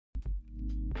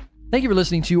Thank you for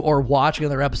listening to or watching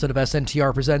another episode of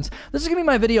SNTR Presents. This is going to be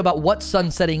my video about what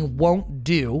sunsetting won't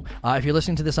do. If you're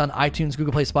listening to this on iTunes,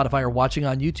 Google Play, Spotify, or watching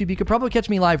on YouTube, you could probably catch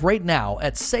me live right now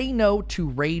at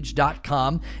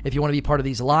sayno2rage.com if you want to be part of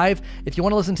these live. If you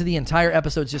want to listen to the entire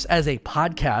episodes just as a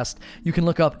podcast, you can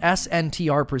look up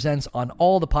SNTR Presents on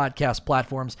all the podcast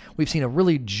platforms. We've seen a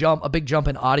big jump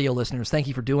in audio listeners. Thank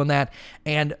you for doing that.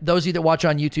 And those of you that watch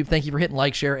on YouTube, thank you for hitting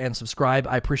like, share, and subscribe.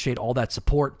 I appreciate all that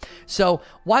support. So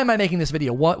why am I making this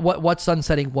video? What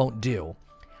sunsetting won't do?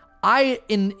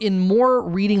 In more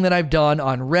reading that I've done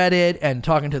on Reddit and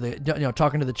talking to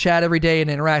the chat every day and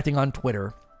interacting on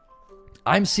Twitter,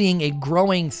 I'm seeing a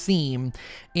growing theme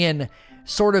in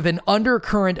sort of an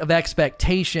undercurrent of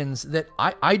expectations that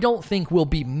I don't think will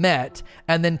be met,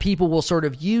 and then people will sort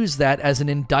of use that as an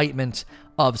indictment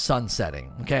of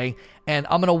sunsetting, okay? And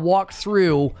I'm going to walk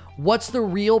through what's the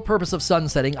real purpose of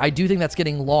sunsetting. I do think that's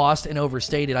getting lost and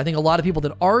overstated. I think a lot of people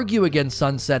that argue against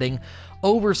sunsetting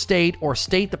overstate or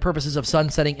state the purposes of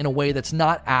sunsetting in a way that's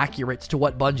not accurate to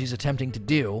what Bungie's attempting to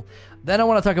do. Then I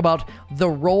want to talk about the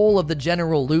role of the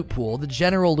general loot pool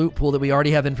that we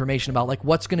already have information about, like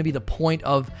what's going to be the point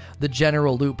of the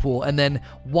general loot pool, and then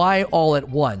why all at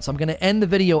once. I'm going to end the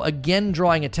video again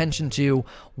drawing attention to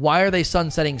why are they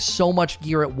sunsetting so much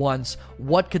gear at once?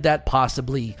 What could that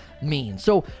possibly mean?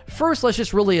 So first, let's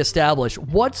just really establish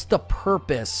what's the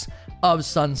purpose of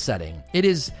sunsetting. It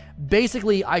is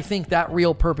basically, I think that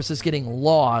real purpose is getting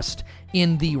lost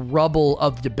in the rubble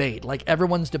of debate. Like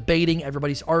everyone's debating,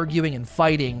 everybody's arguing and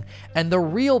fighting, and the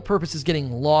real purpose is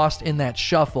getting lost in that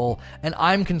shuffle. And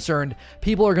I'm concerned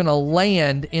people are going to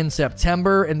land in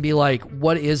September and be like,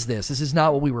 what is this? This is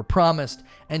not what we were promised.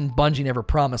 And Bungie never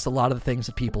promised a lot of the things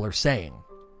that people are saying.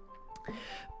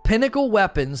 Pinnacle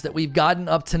weapons that we've gotten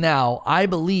up to now, I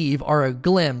believe, are a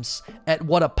glimpse at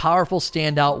what a powerful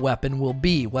standout weapon will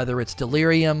be, whether it's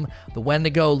Delirium, the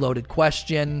Wendigo, Loaded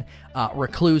Question,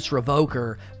 Recluse,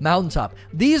 Revoker, Mountaintop.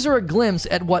 These are a glimpse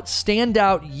at what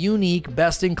standout, unique,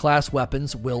 best-in-class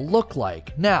weapons will look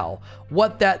like. Now,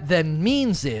 what that then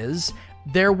means is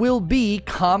there will be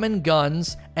common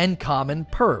guns and common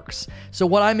perks. So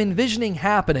what I'm envisioning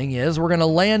happening is we're going to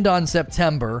land on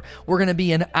September. We're going to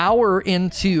be an hour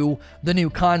into the new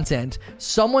content.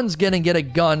 Someone's going to get a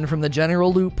gun from the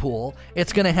general loot pool.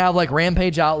 It's going to have like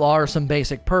Rampage Outlaw or some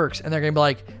basic perks. And they're going to be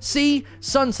like, see,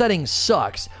 sunsetting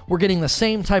sucks. We're getting the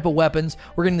same type of weapons.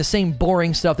 We're getting the same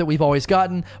boring stuff that we've always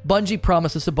gotten. Bungie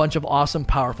promised us a bunch of awesome,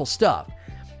 powerful stuff.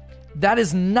 That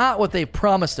is not what they've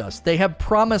promised us. They have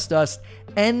promised us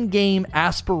endgame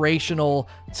aspirational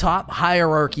top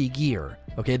hierarchy gear.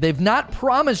 Okay, they've not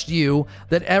promised you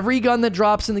that every gun that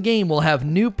drops in the game will have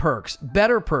new perks,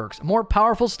 better perks, more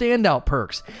powerful standout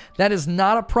perks. That is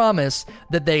not a promise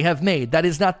that they have made. That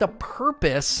is not the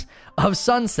purpose of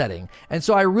sunsetting. And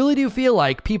so I really do feel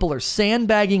like people are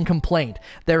sandbagging complaint.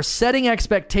 They're setting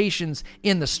expectations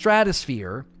in the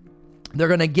stratosphere. They're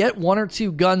going to get one or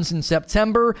two guns in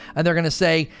September, and they're going to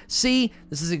say, see,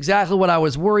 this is exactly what I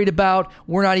was worried about.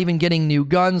 We're not even getting new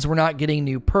guns. We're not getting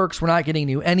new perks. We're not getting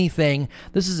new anything.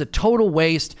 This is a total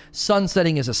waste.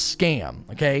 Sunsetting is a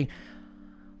scam, okay?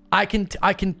 I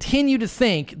continue to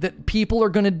think that people are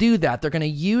going to do that. They're going to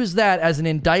use that as an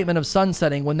indictment of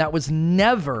sunsetting when that was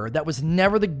never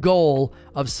the goal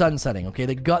of sunsetting, okay?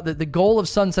 The goal of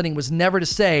sunsetting was never to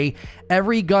say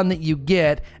every gun that you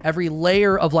get, every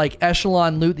layer of like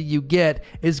echelon loot that you get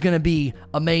is going to be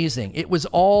amazing.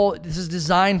 This is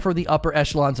designed for the upper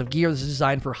echelons of gear. This is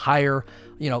designed for higher,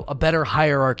 a better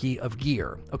hierarchy of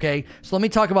gear, okay? So let me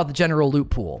talk about the general loot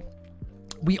pool.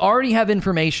 We already have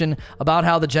information about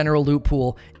how the general loot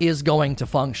pool is going to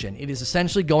function. It is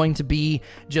essentially going to be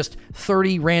just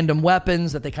 30 random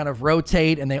weapons that they kind of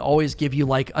rotate, and they always give you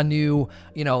like a new,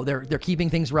 they're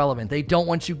keeping things relevant. They don't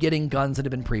want you getting guns that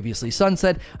have been previously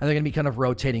sunset, and they're going to be kind of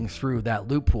rotating through that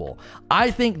loot pool.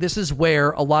 I think this is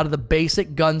where a lot of the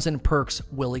basic guns and perks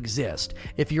will exist.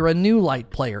 If you're a new light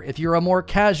player, if you're a more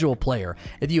casual player,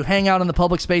 if you hang out in the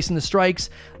public space in the strikes,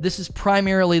 this is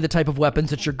primarily the type of weapons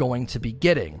that you're going to be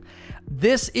getting.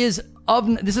 This is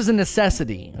a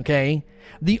necessity, okay?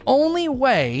 The only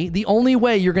way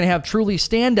you're going to have truly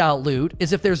standout loot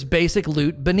is if there's basic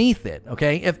loot beneath it,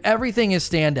 okay? If everything is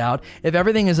standout, if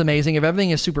everything is amazing, if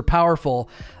everything is super powerful,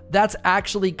 that's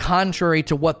actually contrary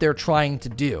to what they're trying to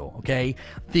do, okay?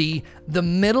 The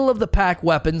middle of the pack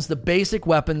weapons, the basic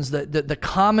weapons, the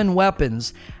common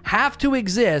weapons have to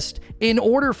exist in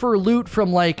order for loot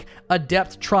from like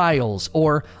Adept Trials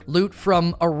or loot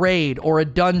from a raid or a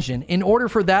dungeon. In order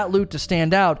for that loot to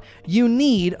stand out, you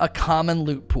need a common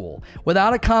loot pool.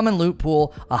 Without a common loot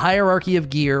pool, a hierarchy of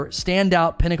gear,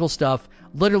 standout pinnacle stuff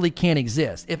literally can't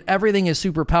exist. If everything is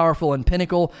super powerful and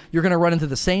pinnacle, you're going to run into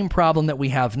the same problem that we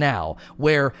have now,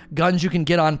 where guns you can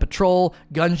get on patrol,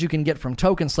 guns you can get from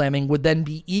token slamming would then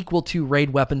be equal to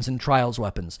raid weapons and trials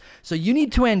weapons. So you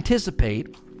need to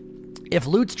anticipate if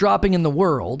loot's dropping in the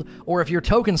world, or if you're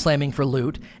token slamming for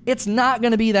loot, it's not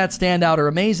going to be that standout or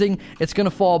amazing. It's going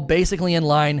to fall basically in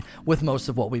line with most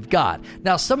of what we've got.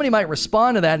 Now, somebody might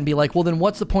respond to that and be like, well, then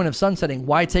what's the point of sunsetting?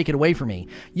 Why take it away from me?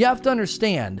 You have to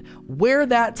understand where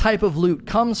that type of loot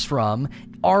comes from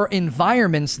are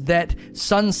environments that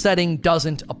sunsetting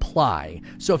doesn't apply.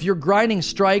 So if you're grinding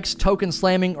strikes, token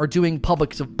slamming, or doing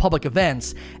public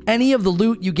events, any of the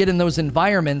loot you get in those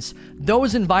environments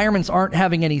aren't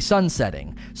having any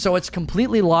sunsetting. So it's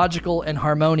completely logical and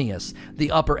harmonious.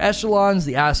 The upper echelons,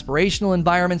 the aspirational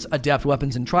environments, adept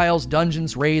weapons and trials,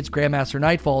 dungeons, raids, Grandmaster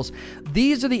Nightfalls,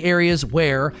 these are the areas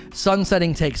where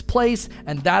sunsetting takes place,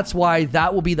 and that's why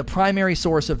that will be the primary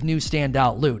source of new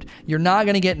standout loot. You're not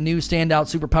going to get new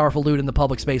standout super powerful loot in the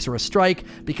public space or a strike,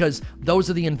 because those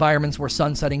are the environments where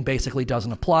sunsetting basically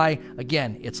doesn't apply.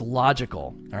 Again, it's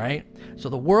logical, all right? So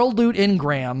the world loot in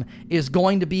Graham is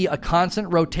going to be a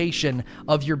constant rotation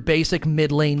of your basic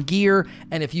mid lane gear,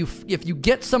 and if you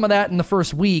get some of that in the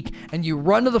first week and you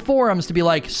run to the forums to be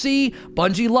like, see,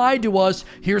 Bungie lied to us,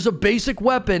 here's a basic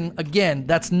weapon, again,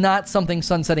 that's not something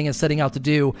sunsetting is setting out to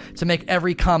do, to make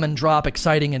every common drop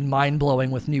exciting and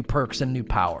mind-blowing with new perks and new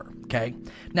power. Okay.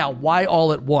 Now, why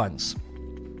all at once?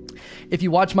 If you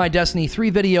watch my Destiny 3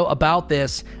 video about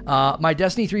this,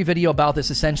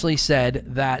 essentially said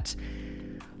that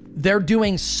they're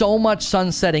doing so much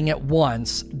sunsetting at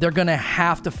once, they're going to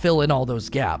have to fill in all those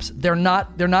gaps. They're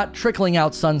not trickling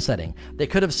out sunsetting. They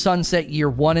could have sunset year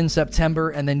 1 in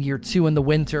September and then year 2 in the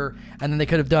winter, and then they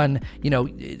could have done,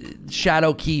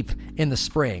 Shadow Keep in the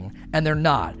spring, and they're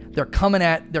not. They're coming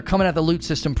at the loot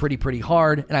system pretty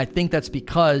hard, and I think that's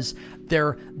because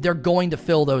they're going to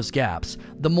fill those gaps.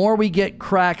 The more we get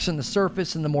cracks in the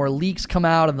surface and the more leaks come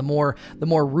out and the more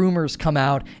rumors come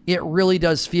out, it really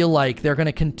does feel like they're going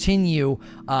to continue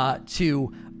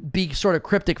to be sort of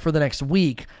cryptic for the next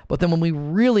week. But then when we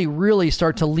really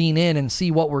start to lean in and see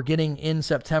what we're getting in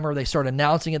September, they start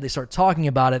announcing it, they start talking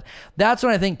about it, that's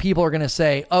when I think people are going to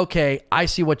say, okay, I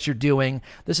see what you're doing.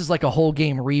 This is like a whole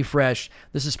game refresh.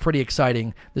 This is pretty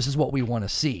exciting. This is what we want to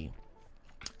see.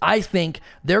 I think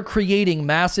they're creating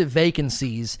massive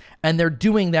vacancies, and they're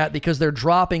doing that because they're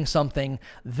dropping something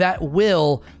that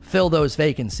will fill those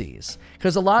vacancies.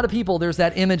 Because a lot of people, there's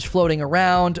that image floating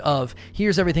around of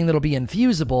here's everything that'll be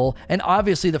infusable, and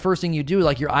obviously the first thing you do,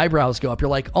 like your eyebrows go up, you're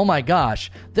like, oh my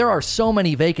gosh, there are so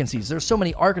many vacancies, there's so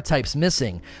many archetypes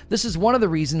missing. This is one of the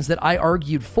reasons that I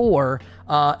argued for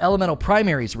elemental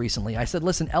primaries recently. I said,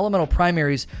 listen, elemental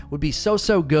primaries would be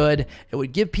so good. It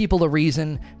would give people a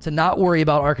reason to not worry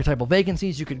about archetypal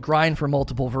vacancies. You could grind for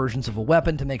multiple versions of a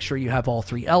weapon to make sure you have all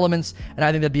 3 elements, and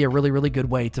I think that'd be a really good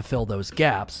way to fill those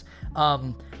gaps.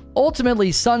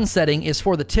 Ultimately, sunsetting is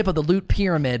for the tip of the loot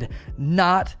pyramid,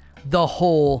 not the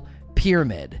whole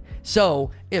pyramid. So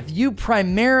if you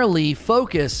primarily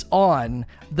focus on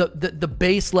the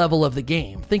base level of the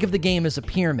game, think of the game as a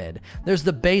pyramid. There's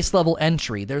the base level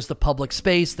entry. There's the public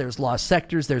space. There's lost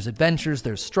sectors. There's adventures.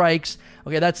 There's strikes.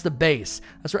 Okay, that's the base.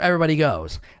 That's where everybody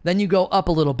goes. Then you go up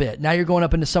a little bit. Now you're going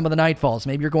up into some of the nightfalls.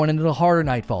 Maybe you're going into the harder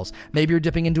nightfalls. Maybe you're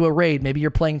dipping into a raid. Maybe you're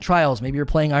playing trials. Maybe you're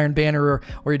playing Iron Banner,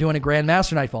 or you're doing a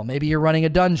Grandmaster Nightfall. Maybe you're running a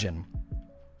dungeon.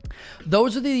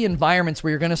 Those are the environments where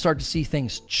you're going to start to see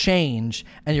things change,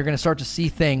 and you're going to start to see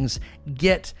things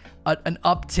get an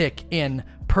uptick in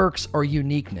perks or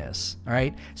uniqueness. All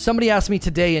right. Somebody asked me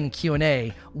today in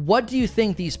Q&A, what do you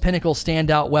think these pinnacle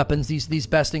standout weapons, these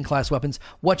best in class weapons,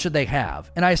 what should they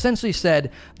have? And I essentially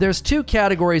said there's 2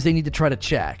 categories they need to try to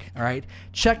check. All right.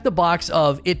 Check the box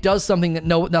of it does something that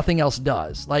nothing else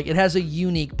does. Like it has a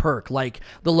unique perk, like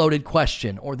the Loaded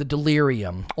Question or the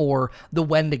Delirium or the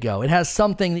Wendigo. It has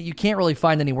something that you can't really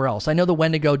find anywhere else. I know the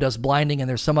Wendigo does blinding, and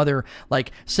there's some other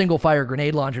like single fire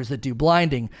grenade launchers that do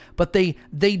blinding, but they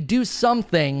do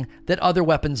something that other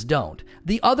weapons don't.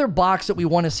 The other box that we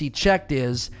want to see checked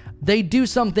is they do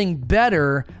something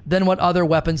better than what other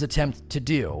weapons attempt to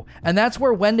do. And that's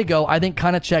where Wendigo, I think,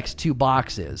 kind of checks 2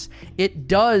 boxes. It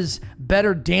does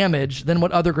better damage than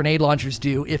what other grenade launchers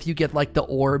do if you get like the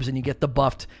orbs and you get the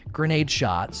buffed grenade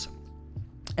shots.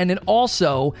 And it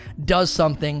also does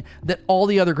something that all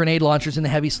the other grenade launchers in the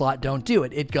heavy slot don't do.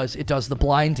 It does the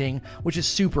blinding, which is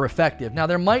super effective. Now,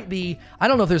 there might be, I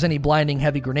don't know if there's any blinding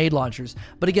heavy grenade launchers,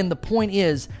 but again, the point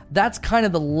is, that's kind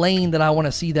of the lane that I want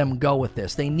to see them go with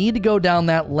this. They need to go down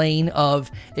that lane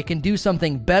of it can do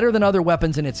something better than other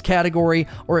weapons in its category,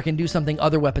 or it can do something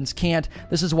other weapons can't.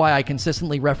 This is why I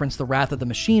consistently reference the Wrath of the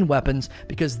Machine weapons,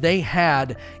 because they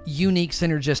had unique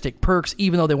synergistic perks,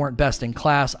 even though they weren't best in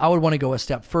class. I would want to go a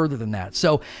step further than that.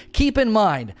 So keep in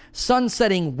mind,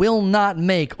 sunsetting will not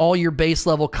make all your base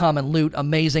level common loot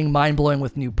amazing, mind-blowing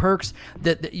with new perks.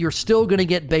 That you're still going to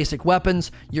get basic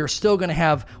weapons. You're still going to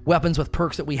have weapons with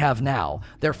perks that we have now.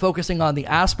 They're focusing on the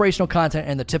aspirational content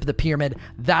and the tip of the pyramid.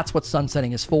 That's what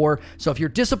sunsetting is for. So if you're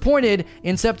disappointed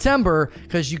in September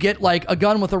because you get like a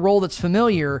gun with a roll that's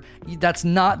familiar, that's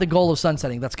not the goal of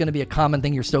sunsetting. That's going to be a common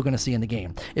thing you're still going to see in the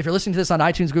game. If you're listening to this on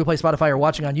iTunes, Google Play, Spotify, or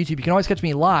watching on YouTube, you can always catch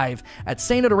me live at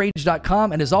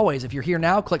sayno2rage.com. And as always, if you're here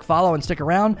now, click follow and stick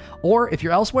around. Or if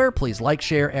you're elsewhere, please like,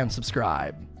 share, and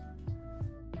subscribe.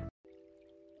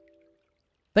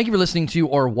 Thank you for listening to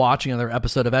or watching another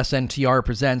episode of SNTR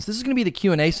Presents. This is going to be the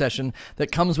Q&A session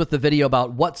that comes with the video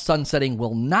about what sunsetting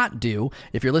will not do.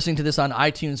 If you're listening to this on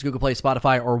iTunes, Google Play,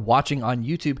 Spotify, or watching on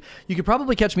YouTube, you could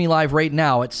probably catch me live right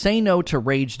now at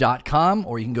sayno2rage.com,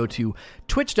 or you can go to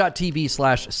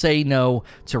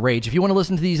twitch.tv/sayno2rage. If you want to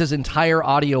listen to these as entire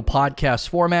audio podcast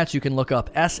formats, you can look up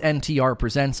SNTR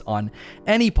Presents on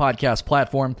any podcast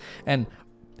platform. And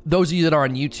those of you that are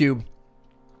on YouTube,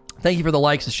 thank you for the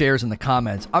likes, the shares, and the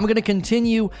comments. I'm going to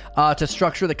continue to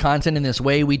structure the content in this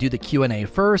way. We do the Q&A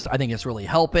first. I think it's really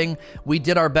helping. We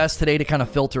did our best today to kind of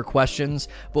filter questions,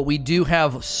 but we do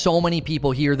have so many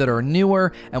people here that are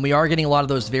newer, and we are getting a lot of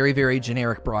those very, very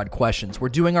generic, broad questions. We're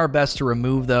doing our best to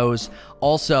remove those.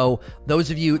 Also, those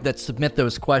of you that submit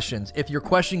those questions, if your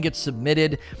question gets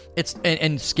submitted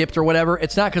and skipped or whatever,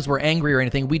 it's not because we're angry or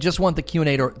anything. We just want the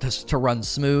Q&A to run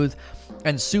smooth.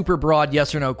 And super broad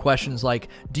yes or no questions like,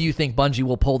 do you think Bungie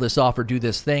will pull this off or do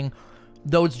this thing?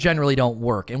 Those generally don't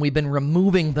work. And we've been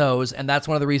removing those, and that's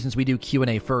one of the reasons we do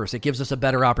Q&A first. It gives us a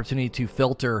better opportunity to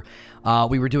filter.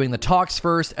 We were doing the talks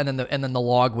first, and then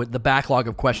the backlog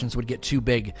of questions would get too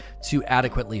big to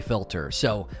adequately filter.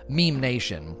 So, Meme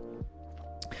Nation.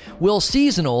 Will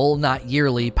seasonal, not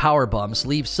yearly, power bumps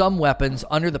leave some weapons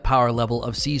under the power level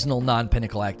of seasonal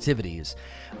non-pinnacle activities?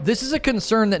 This is a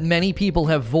concern that many people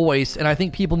have voiced, and I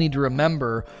think people need to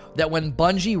remember that when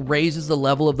Bungie raises the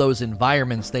level of those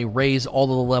environments, they raise all of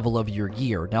the level of your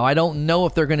gear. Now, I don't know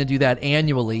if they're going to do that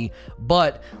annually,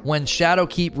 but when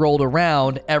Shadowkeep rolled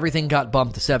around, everything got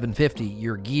bumped to 750.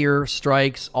 Your gear,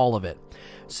 strikes, all of it.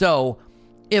 So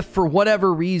if for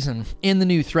whatever reason, in the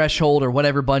new threshold or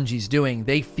whatever Bungie's doing,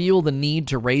 they feel the need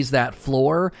to raise that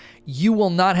floor, you will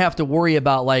not have to worry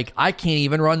about, like, I can't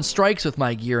even run strikes with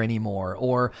my gear anymore,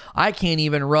 or I can't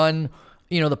even run,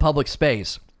 the public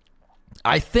space.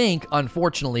 I think,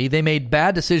 unfortunately, they made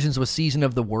bad decisions with Season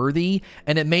of the Worthy,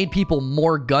 and it made people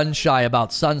more gun-shy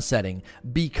about sunsetting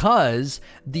because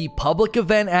the public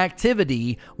event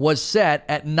activity was set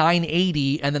at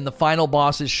 980, and then the final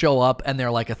bosses show up, and they're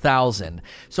like 1,000.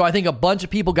 So I think a bunch of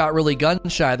people got really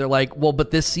gun-shy. They're like, well, but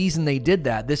this season they did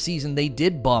that. This season they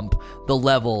did bump the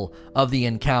level of the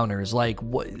encounters. Like,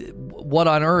 what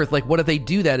on earth? Like, what if they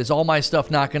do that? Is all my stuff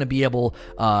not going to be able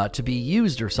to be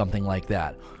used or something like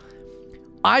that?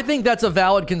 I think that's a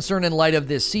valid concern in light of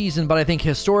this season, but I think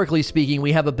historically speaking,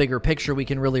 we have a bigger picture we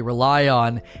can really rely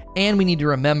on, and we need to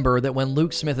remember that when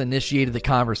Luke Smith initiated the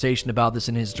conversation about this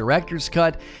in his director's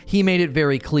cut, he made it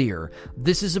very clear.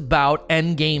 This is about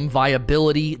endgame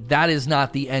viability. That is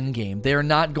not the endgame. They're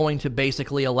not going to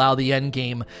basically allow the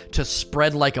endgame to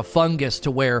spread like a fungus to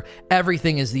where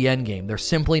everything is the endgame. They're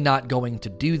simply not going to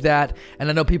do that, and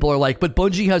I know people are like, but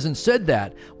Bungie hasn't said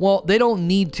that. Well, they don't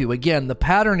need to. Again, the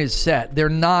pattern is set.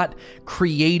 They're not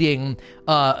creating,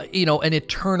 an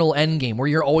eternal endgame where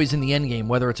you're always in the endgame,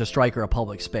 whether it's a strike or a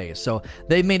public space. So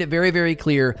they've made it very, very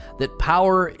clear that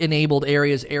power-enabled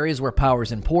areas where power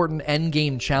is important,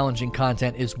 endgame challenging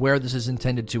content is where this is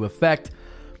intended to affect.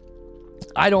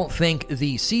 I don't think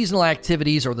the seasonal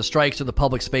activities or the strikes or the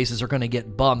public spaces are going to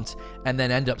get bumped and then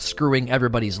end up screwing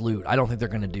everybody's loot. I don't think they're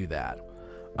going to do that.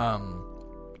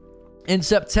 In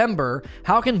September,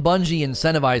 how can Bungie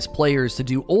incentivize players to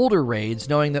do older raids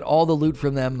knowing that all the loot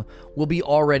from them will be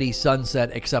already sunset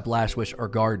except Last Wish or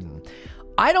Garden?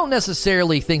 I don't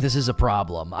necessarily think this is a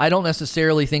problem. I don't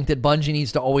necessarily think that Bungie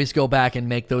needs to always go back and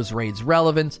make those raids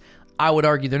relevant. I would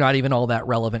argue they're not even all that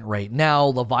relevant right now.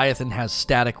 Leviathan has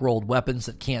static rolled weapons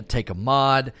that can't take a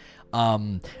mod.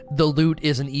 The loot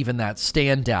isn't even that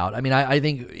standout. I mean, I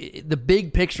think the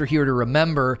big picture here to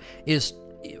remember is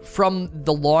from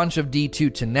the launch of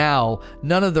D2 to now,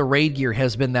 none of the raid gear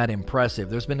has been that impressive.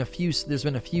 There's been a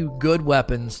few good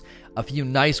weapons, a few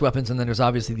nice weapons, and then there's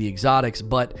obviously the exotics,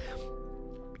 but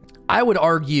I would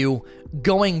argue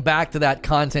going back to that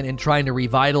content and trying to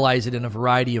revitalize it in a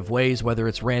variety of ways, whether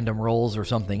it's random rolls or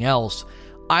something else,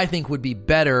 I think would be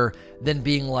better than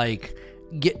being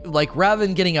rather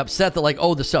than getting upset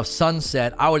that the stuff's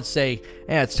sunset, I would say,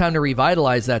 it's time to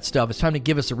revitalize that stuff. It's time to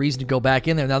give us a reason to go back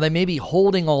in there. Now, they may be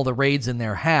holding all the raids in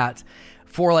their hat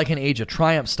for an Age of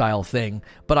Triumph style thing,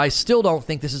 but I still don't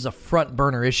think this is a front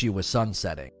burner issue with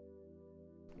sunsetting.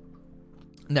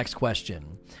 Next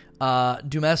question.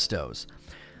 Domestos.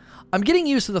 I'm getting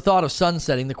used to the thought of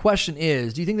sunsetting. The question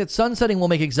is, do you think that sunsetting will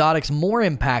make exotics more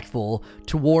impactful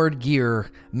toward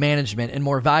gear management and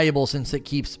more valuable since it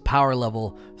keeps power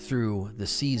level through the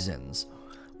seasons?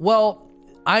 Well,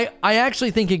 I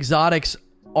actually think exotics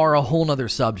are a whole nother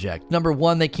subject. Number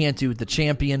one, they can't do the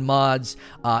champion mods.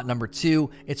 Number two,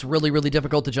 it's really, really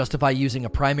difficult to justify using a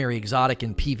primary exotic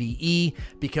in PvE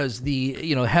because the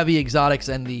heavy exotics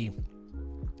and the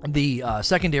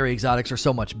secondary exotics are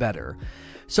so much better.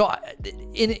 So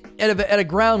at a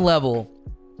ground level,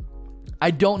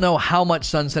 I don't know how much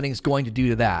sunsetting is going to do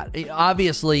to that.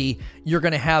 Obviously, you're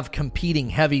going to have competing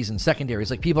heavies and secondaries.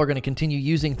 People are going to continue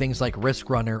using things like Risk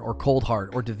Runner or Cold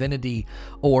Heart or Divinity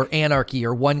or Anarchy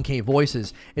or 1K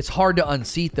Voices. It's hard to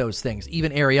unseat those things.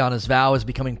 Even Ariana's Vow is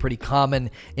becoming pretty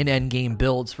common in endgame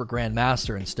builds for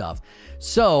Grandmaster and stuff.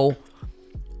 So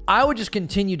I would just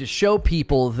continue to show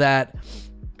people that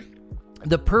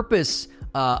the purpose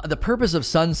of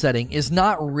sunsetting is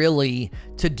not really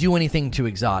to do anything to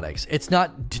exotics. It's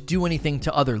not to do anything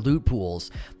to other loot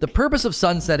pools. The purpose of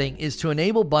sunsetting is to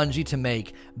enable Bungie to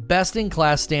make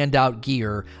best-in-class standout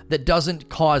gear that doesn't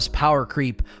cause power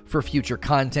creep for future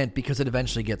content because it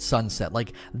eventually gets sunset.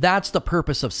 That's the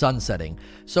purpose of sunsetting.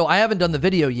 So I haven't done the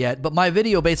video yet, but my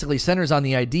video basically centers on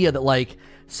the idea that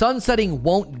sunsetting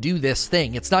won't do this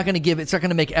thing. It's not going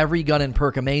to make every gun and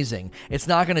perk amazing. It's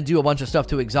not going to do a bunch of stuff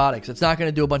to exotics. It's not going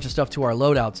to do a bunch of stuff to our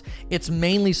loadouts. It's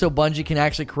mainly so Bungie can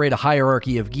actually create a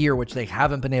hierarchy of gear, which they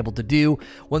haven't been able to do.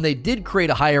 When they did create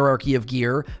a hierarchy of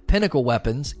gear, pinnacle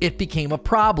weapons, it became a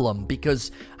problem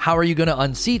because how are you going to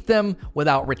unseat them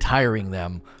without retiring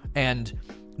them? And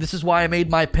this is why I made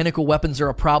my pinnacle weapons are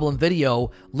a problem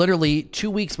video literally 2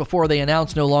 weeks before they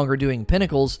announced no longer doing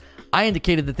pinnacles. I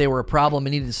indicated that they were a problem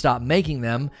and needed to stop making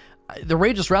them. The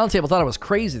Rageous Roundtable thought it was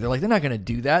crazy. They're not going to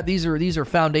do that. These are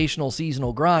foundational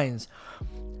seasonal grinds.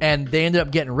 And they ended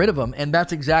up getting rid of them. And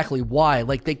that's exactly why.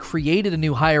 They created a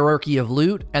new hierarchy of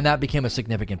loot, and that became a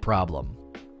significant problem.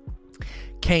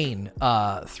 Kane,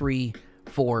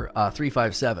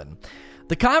 357.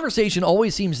 The conversation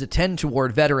always seems to tend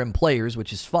toward veteran players,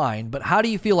 which is fine, but how do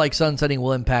you feel like sunsetting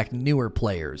will impact newer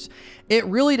players? It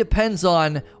really depends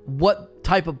on what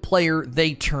type of player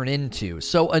they turn into.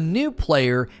 So a new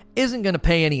player isn't going to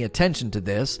pay any attention to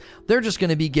this. They're just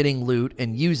going to be getting loot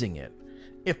and using it.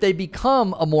 If they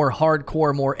become a more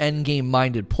hardcore, more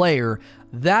endgame-minded player,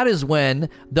 that is when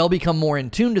they'll become more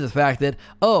in tune to the fact that,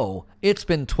 it's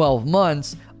been 12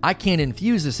 months, I can't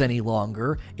infuse this any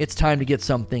longer, it's time to get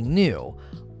something new.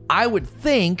 I would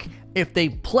think if they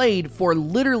played for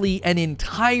literally an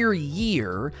entire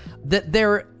year, that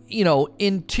they're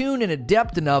in tune and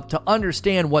adept enough to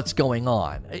understand what's going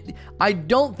on. I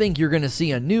don't think you're going to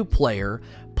see a new player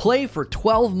play for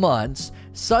 12 months,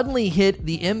 suddenly hit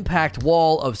the impact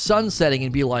wall of sunsetting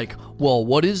and be like, well,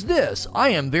 what is this? I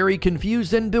am very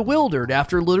confused and bewildered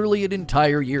after literally an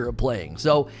entire year of playing.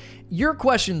 So your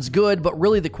question's good, but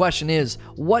really the question is,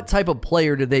 what type of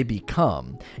player do they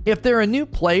become? If they're a new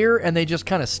player and they just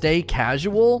kind of stay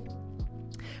casual,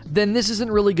 then this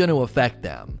isn't really going to affect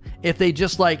them. If they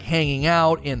just like hanging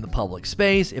out in the public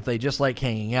space, if they just like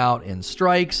hanging out in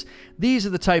strikes, these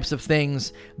are the types of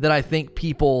things that I think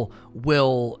people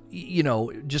will,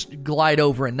 just glide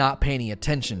over and not pay any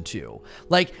attention to.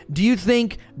 Like, do you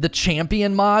think the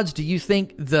champion mods, do you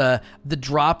think the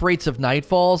drop rates of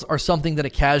Nightfalls are something that a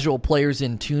casual player's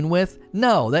in tune with?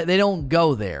 No, they don't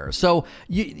go there. So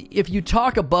if you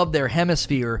talk above their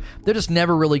hemisphere, they're just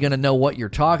never really going to know what you're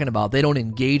talking about. They don't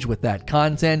engage with that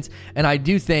content. And I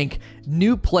do think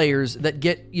new players that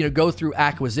go through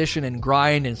acquisition and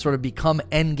grind and sort of become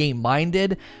endgame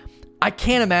minded, I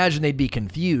can't imagine they'd be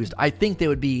confused. I think they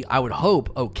would be, I would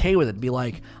hope, okay with it. Be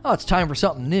like, oh, it's time for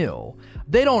something new.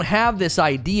 They don't have this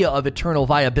idea of eternal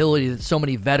viability that so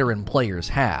many veteran players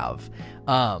have.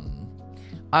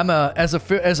 As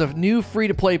a new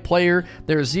free-to-play player,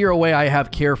 there's zero way I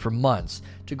have care for months.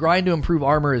 To grind to improve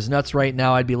armor is nuts right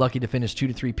now. I'd be lucky to finish 2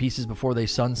 to 3 pieces before they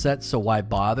sunset, so why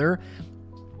bother?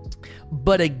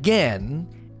 But again,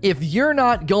 if you're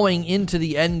not going into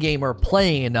the end game or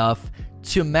playing enough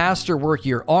to masterwork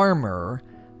your armor,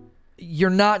 you're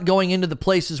not going into the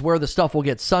places where the stuff will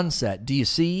get sunset. Do you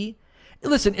see?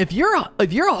 Listen, if you're a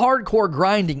hardcore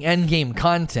grinding end game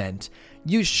content,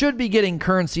 you should be getting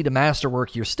currency to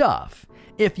masterwork your stuff.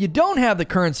 If you don't have the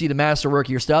currency to masterwork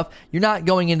your stuff, you're not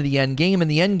going into the end game,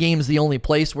 and the end game is the only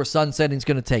place where sunsetting is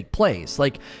going to take place.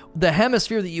 Like, the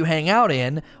hemisphere that you hang out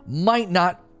in might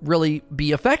not really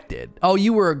be affected. Oh,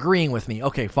 you were agreeing with me.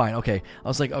 Okay, fine. Okay. I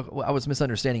was like, oh, I was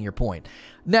misunderstanding your point.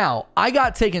 Now, I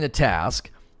got taken to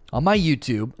task on my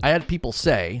YouTube. I had people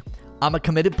say, I'm a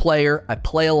committed player, I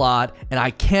play a lot, and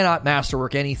I cannot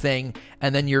masterwork anything,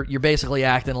 and then you're basically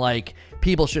acting like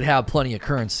people should have plenty of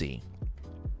currency.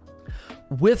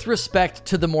 With respect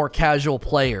to the more casual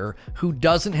player who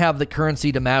doesn't have the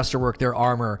currency to masterwork their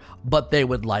armor, but they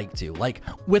would like to. Like,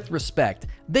 with respect,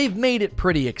 they've made it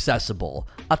pretty accessible.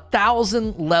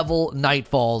 1,000 level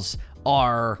Nightfalls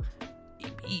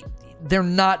they're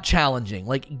not challenging.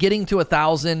 Like, getting to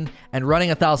 1,000 and running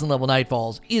 1,000 level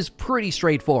Nightfalls is pretty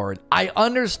straightforward. I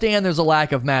understand there's a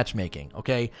lack of matchmaking,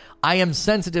 okay? I am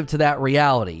sensitive to that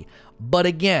reality. But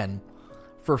again,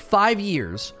 for 5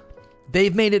 years,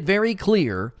 they've made it very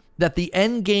clear that the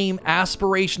endgame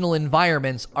aspirational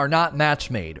environments are not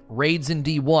match-made. Raids in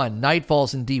D1,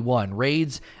 Nightfalls in D1,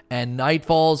 raids and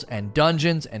Nightfalls and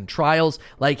dungeons and trials.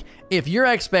 Like, if your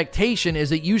expectation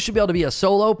is that you should be able to be a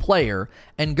solo player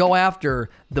and go after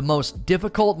the most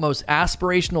difficult, most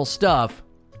aspirational stuff,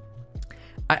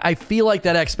 I feel like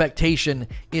that expectation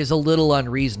is a little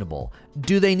unreasonable.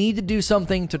 Do they need to do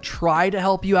something to try to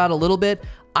help you out a little bit?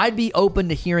 I'd be open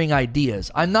to hearing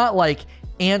ideas. I'm not like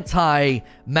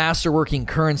anti-masterworking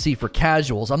currency for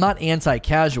casuals. I'm not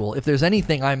anti-casual. If there's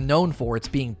anything I'm known for, it's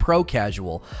being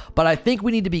pro-casual. But I think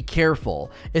we need to be careful.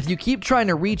 If you keep trying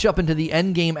to reach up into the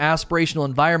endgame aspirational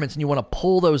environments and you want to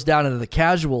pull those down into the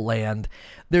casual land,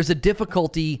 there's a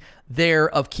difficulty there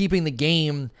of keeping the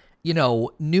game, you know,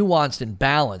 nuanced and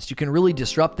balanced. You can really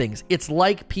disrupt things. It's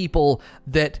like people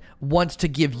that want to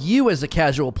give you as a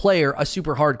casual player a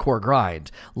super hardcore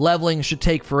grind. Leveling should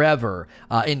take forever.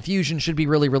 Infusion should be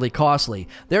really, really costly.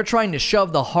 They're trying to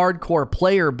shove the hardcore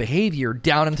player behavior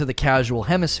down into the casual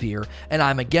hemisphere, and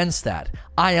I'm against that.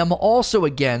 I am also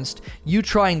against you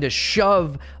trying to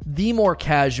shove the more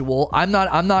casual. I'm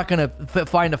not going to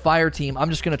find a fire team. I'm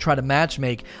just going to try to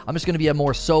matchmake. I'm just going to be a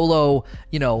more solo,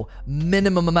 you know,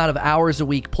 minimum amount of hours a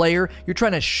week player. You're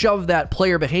trying to shove that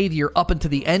player behavior up into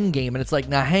the end game, and it's like,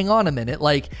 now hang on a minute.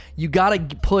 Like, you got to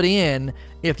put in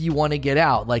if you want to get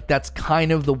out. Like, that's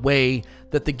kind of the way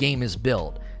that the game is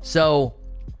built. So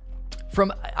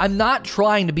I'm not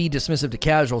trying to be dismissive to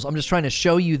casuals. I'm just trying to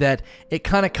show you that it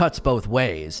kind of cuts both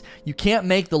ways. You can't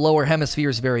make the lower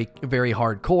hemispheres very, very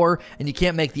hardcore, and you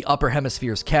can't make the upper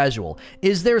hemispheres casual.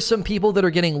 Is there some people that are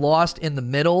getting lost in the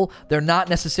middle? They're not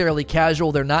necessarily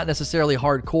casual, they're not necessarily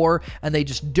hardcore, and they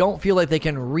just don't feel like they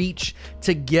can reach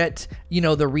to get, you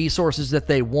know, the resources that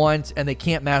they want, and they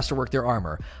can't masterwork their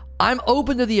armor. I'm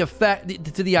open to the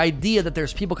idea that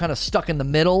there's people kind of stuck in the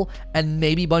middle, and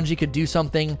maybe Bungie could do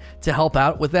something to help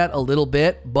out with that a little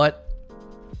bit. But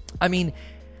I mean,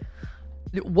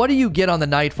 what do you get on the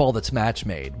Nightfall that's match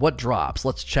made? What drops?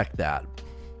 Let's check that.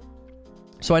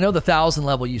 So I know the 1,000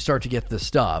 level you start to get this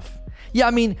stuff. Yeah,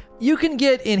 I mean, you can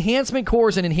get enhancement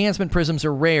cores and enhancement prisms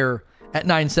are rare at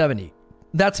 970.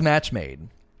 That's match made.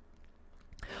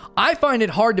 I find it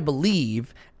hard to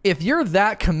believe, if you're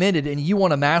that committed and you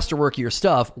want to masterwork your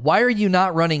stuff, why are you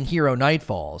not running Hero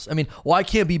Nightfalls? I mean, well, I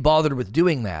can't be bothered with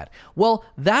doing that. Well,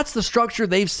 that's the structure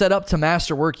they've set up to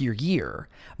masterwork your gear.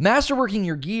 Masterworking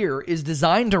your gear is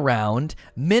designed around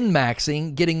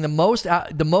min-maxing, getting the most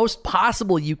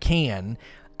possible you can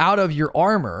out of your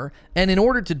armor, and in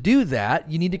order to do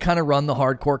that, you need to kind of run the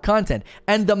hardcore content.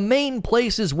 And the main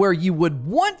places where you would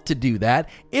want to do that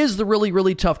is the really,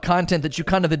 really tough content that you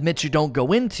kind of admit you don't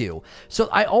go into. So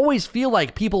I always feel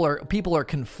like people are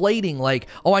conflating, like,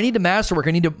 oh, I need to masterwork,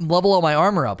 I need to level all my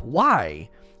armor up. Why?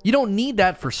 You don't need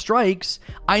that for strikes.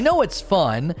 I know it's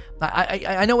fun.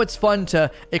 I know it's fun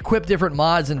to equip different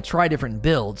mods and try different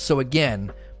builds. So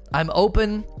again, I'm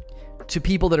open to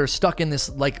people that are stuck in this,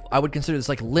 like, I would consider this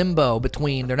like limbo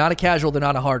between, they're not a casual, they're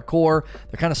not a hardcore,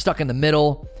 they're kind of stuck in the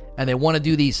middle, and they want to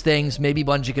do these things. Maybe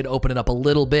Bungie could open it up a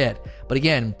little bit. But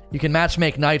again, you can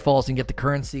matchmake Nightfalls and get the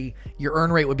currency. Your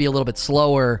earn rate would be a little bit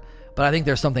slower, but I think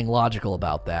there's something logical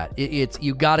about that. It's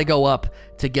you got to go up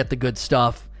to get the good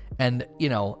stuff, and, you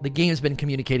know, the game's been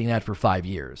communicating that for 5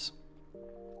 years.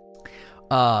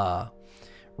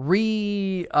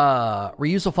 Reuse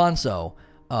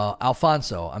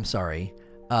Alfonso, I'm sorry.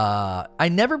 I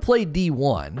never played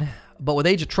D1, but with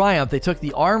Age of Triumph, they took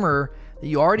the armor that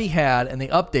you already had and they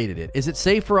updated it. Is it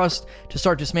safe for us to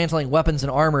start dismantling weapons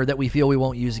and armor that we feel we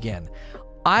won't use again?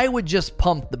 I would just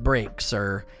pump the brakes,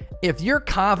 sir. If you're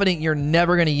confident you're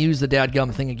never going to use the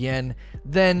dadgum thing again,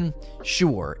 then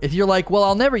sure. If you're like, well,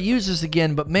 I'll never use this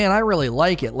again, but man, I really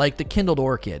like it, like the Kindled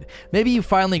Orchid. Maybe you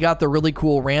finally got the really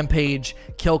cool Rampage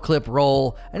kill clip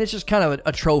roll, and it's just kind of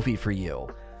a trophy for you.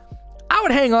 I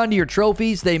would hang on to your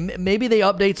trophies. Maybe they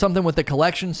update something with the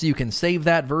collection so you can save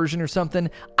that version or something.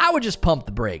 I would just pump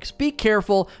the brakes. Be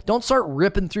careful. Don't start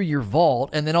ripping through your vault,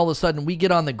 and then all of a sudden we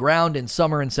get on the ground in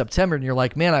summer and September, and you're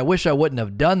like, man, I wish I wouldn't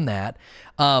have done that.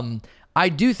 I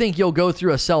do think you'll go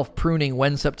through a self-pruning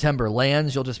when September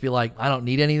lands. You'll just be like, I don't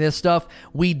need any of this stuff.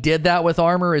 We did that with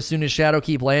armor. As soon as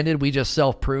Shadowkeep landed, we just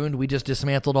self-pruned. We just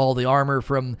dismantled all the armor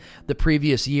from the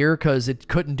previous year because it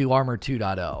couldn't do Armor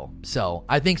 2.0. So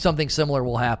I think something similar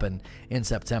will happen in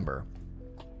September.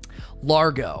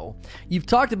 Largo, you've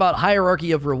talked about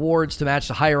hierarchy of rewards to match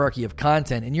the hierarchy of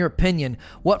content. In your opinion,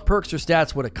 what perks or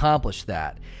stats would accomplish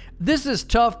that? This is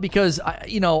tough because,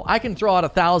 I can throw out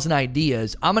 1,000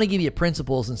 ideas. I'm going to give you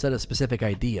principles instead of specific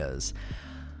ideas.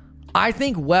 I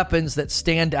think weapons that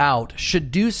stand out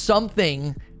should do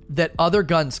something that other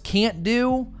guns can't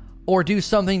do, or do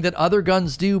something that other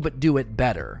guns do but do it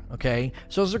better, okay?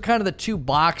 So those are kind of the two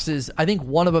boxes. I think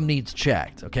one of them needs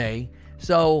checked, okay?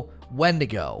 So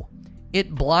Wendigo.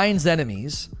 It blinds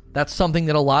enemies. That's something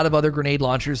that a lot of other grenade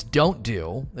launchers don't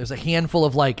do. There's a handful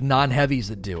of non-heavies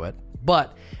that do it.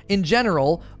 But in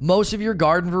general, most of your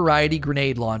garden variety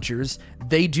grenade launchers,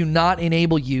 they do not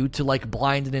enable you to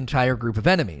blind an entire group of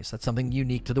enemies. That's something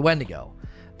unique to the Wendigo.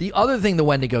 The other thing the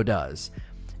Wendigo does,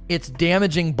 it's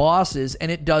damaging bosses, and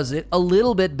it does it a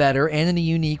little bit better and in a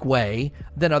unique way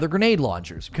than other grenade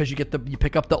launchers, because you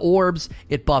pick up the orbs,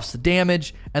 it buffs the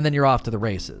damage, and then you're off to the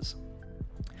races.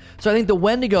 So I think the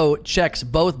Wendigo checks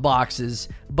both boxes,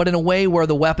 but in a way where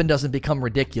the weapon doesn't become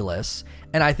ridiculous.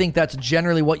 And I think that's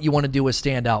generally what you want to do with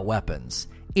standout weapons.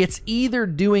 It's either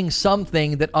doing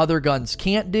something that other guns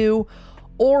can't do,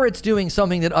 or it's doing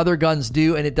something that other guns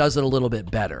do and it does it a little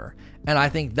bit better. And I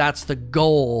think that's the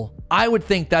goal. I would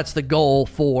think that's the goal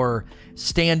for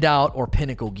standout or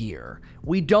pinnacle gear.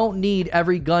 We don't need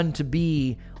every gun to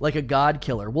be like a god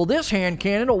killer. Well, this hand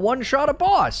cannon will one-shot a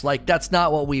boss. That's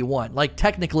not what we want.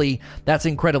 Technically, that's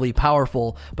incredibly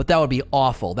powerful, but that would be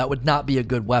awful. That would not be a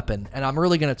good weapon. And I'm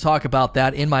really going to talk about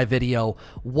that in my video.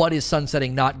 What is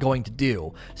sunsetting not going to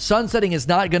do? Sunsetting is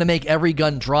not going to make every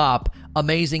gun drop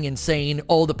amazing, insane,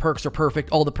 oh, the perks are perfect,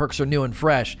 oh, the perks are new and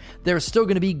fresh. There's still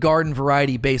going to be garden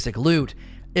variety basic loot.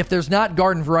 If there's not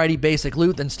garden variety basic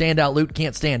loot, then standout loot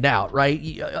can't stand out,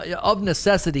 right? Of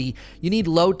necessity, you need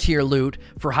low tier loot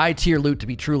for high tier loot to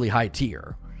be truly high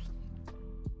tier.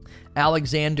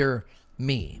 Alexander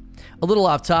Me. A little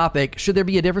off topic, should there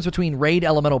be a difference between raid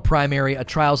elemental primary, a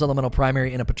trials elemental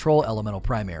primary, and a patrol elemental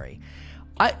primary?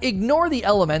 I ignore the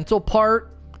elemental part.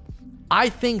 I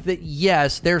think that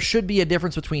yes, there should be a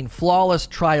difference between flawless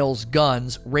trials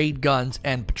guns, raid guns,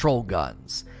 and patrol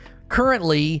guns.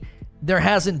 Currently, there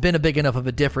hasn't been a big enough of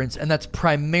a difference, and that's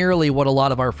primarily what a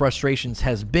lot of our frustrations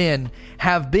have been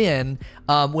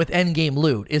with endgame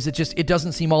loot. It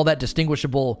doesn't seem all that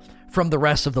distinguishable from the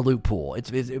rest of the loot pool.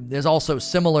 There's also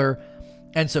similar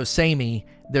and so samey.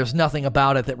 There's nothing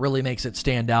about it that really makes it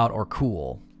stand out or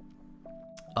cool.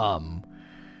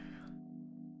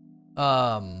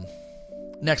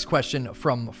 Next question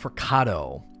from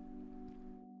Furcado.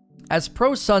 As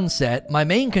pro Sunset, my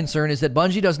main concern is that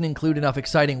Bungie doesn't include enough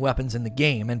exciting weapons in the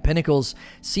game, and Pinnacles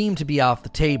seem to be off the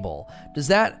table. Does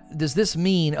this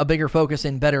mean a bigger focus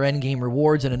in better endgame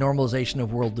rewards and a normalization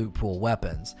of world loot pool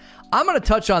weapons? I'm going to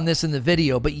touch on this in the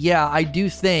video, but yeah, I do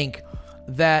think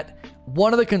that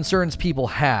one of the concerns people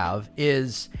have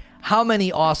is how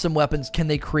many awesome weapons can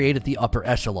they create at the upper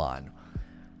echelon?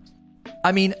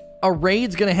 I mean, a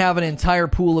raid's going to have an entire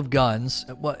pool of guns,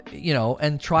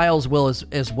 and trials will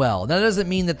as well. That doesn't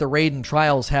mean that the raid and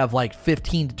trials have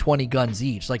 15 to 20 guns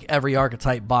each, every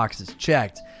archetype box is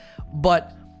checked.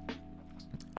 But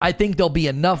I think there'll be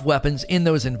enough weapons in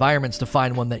those environments to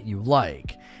find one that you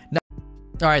like. Now,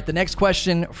 all right, the next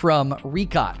question from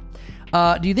Recot.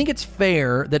 Do you think it's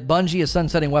fair that Bungie is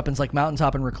sunsetting weapons like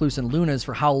Mountaintop and Recluse and Lunas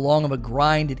for how long of a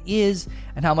grind it is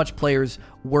and how much players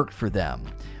work for them?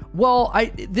 Well,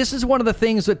 this is one of the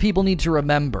things that people need to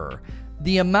remember.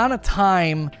 The amount of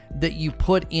time that you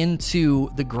put into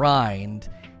the grind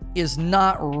is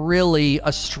not really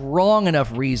a strong enough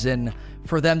reason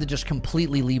for them to just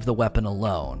completely leave the weapon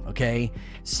alone, okay?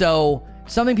 So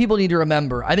something people need to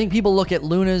remember. I think people look at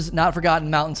Luna's Not Forgotten,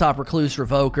 Mountaintop Recluse,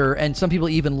 Revoker, and some people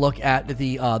even look at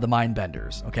the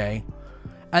Mindbenders, okay?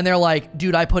 And they're like,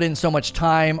 dude, I put in so much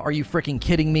time. Are you freaking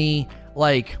kidding me?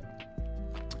 Like,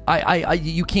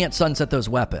 you can't sunset those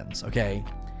weapons, okay?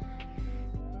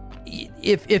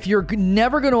 If you're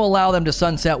never going to allow them to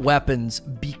sunset weapons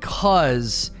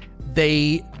because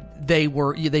they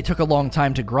took a long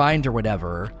time to grind or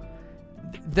whatever,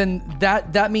 then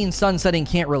that means sunsetting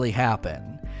can't really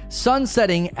happen.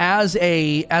 Sunsetting as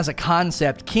a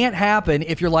concept can't happen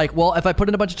if you're like, well, if I put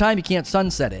in a bunch of time, you can't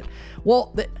sunset it.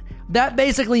 Well, that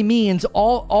basically means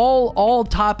all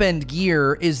top end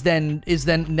gear is then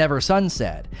never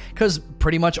sunset, because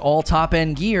pretty much all top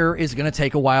end gear is going to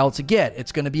take a while to get.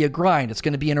 It's going to be a grind. It's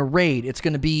going to be in a raid. It's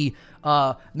going to be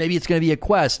maybe it's going to be a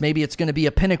quest. Maybe it's going to be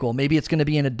a pinnacle. Maybe it's going to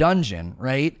be in a dungeon,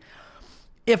 right?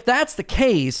 If that's the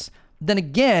case, then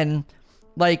again,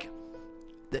 like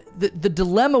the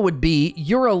dilemma would be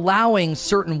you're allowing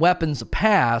certain weapons to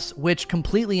pass, which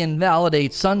completely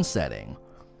invalidates sunsetting.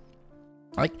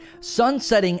 Like,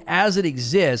 sunsetting as it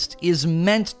exists is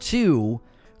meant to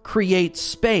create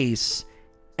space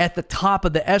at the top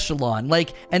of the echelon.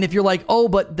 Like, and if you're like, oh,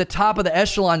 but the top of the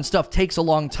echelon stuff takes a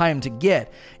long time to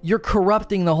get, you're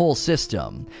corrupting the whole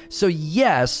system. So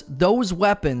yes, those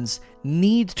weapons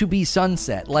need to be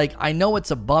sunset. Like, I know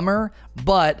it's a bummer,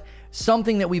 but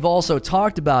something that we've also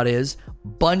talked about is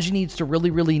Bungie needs to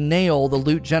really, really nail the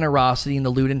loot generosity and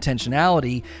the loot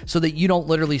intentionality so that you don't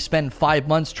literally spend 5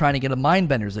 months trying to get the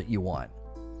Mindbenders that you want.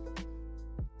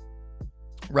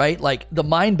 Right? Like, the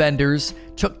Mindbenders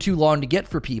took too long to get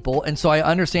for people, and so I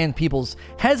understand people's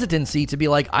hesitancy to be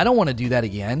like, I don't want to do that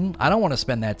again. I don't want to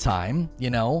spend that time,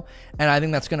 you know? And I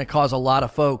think that's going to cause a lot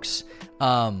of folks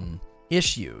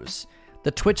issues.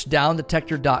 The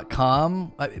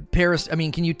twitchdowndetector.com, Paris, I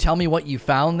mean, can you tell me what you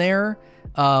found there?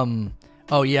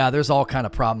 Oh yeah, there's all kind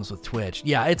of problems with Twitch.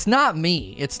 Yeah, it's not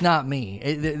me. It's not me.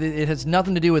 It has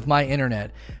nothing to do with my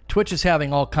internet. Twitch is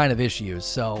having all kind of issues.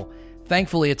 So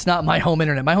thankfully, it's not my home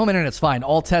internet. My home internet's fine.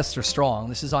 All tests are strong.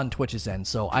 This is on Twitch's end.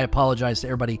 So I apologize to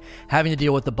everybody having to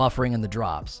deal with the buffering and the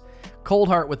drops.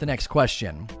 Coldheart with the next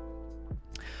question.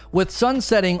 With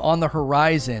sunsetting on the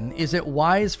horizon, is it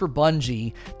wise for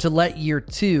Bungie to let Year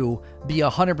 2 be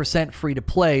 100% free to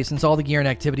play, since all the gear and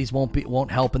activities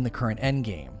won't help in the current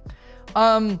endgame?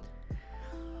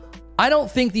 I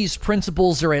don't think these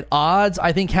principles are at odds.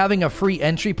 I think having a free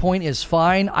entry point is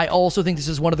fine. I also think this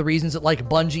is one of the reasons that, like,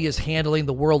 Bungie is handling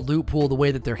the world loot pool the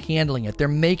way that they're handling it. They're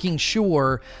making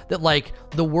sure that, like,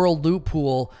 the world loot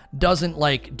pool doesn't,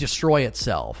 like, destroy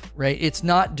itself, right? It's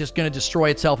not just going to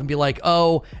destroy itself and be like,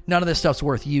 oh, none of this stuff's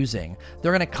worth using.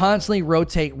 They're going to constantly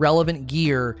rotate relevant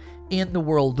gear in the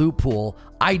world loot pool.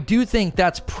 I do think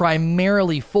that's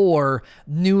primarily for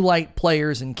new light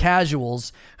players and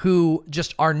casuals who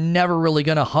just are never really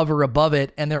going to hover above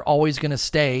it, and they're always going to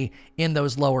stay in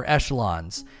those lower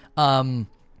echelons.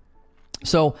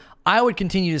 So I would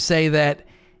continue to say that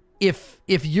if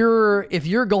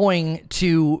you're going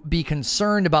to be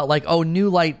concerned about, like, oh, new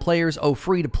light players, oh,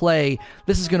 free to play,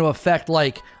 this is going to affect,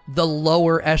 like, the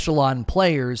lower echelon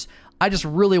players, I just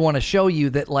really want to show you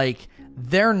that, like,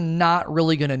 they're not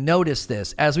really going to notice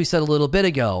this. As we said a little bit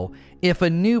ago, if a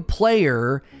new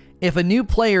player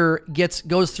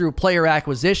goes through player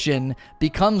acquisition,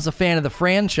 becomes a fan of the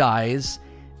franchise,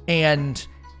 and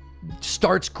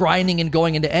starts grinding and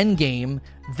going into endgame,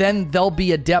 then they'll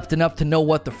be adept enough to know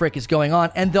what the frick is going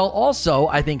on. And they'll also,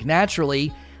 I think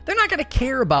naturally, they're not going to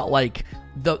care about, like,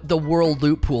 the world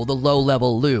loot pool, the low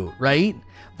level loot, right?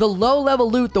 The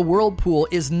low-level loot, the world pool,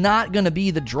 is not going to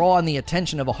be the draw and the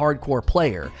attention of a hardcore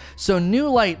player. So new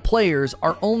light players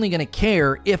are only going to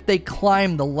care if they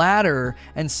climb the ladder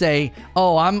and say,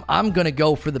 oh, I'm going to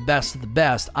go for the best of the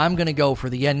best. I'm going to go for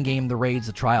the end game, the raids,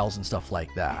 the trials, and stuff like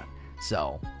that.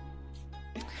 So,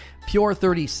 Pure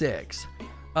 36.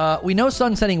 We know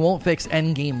sunsetting won't fix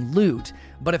endgame loot,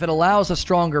 but if it allows us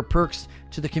stronger perks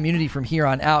to the community from here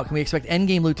on out, can we expect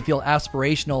endgame loot to feel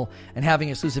aspirational and having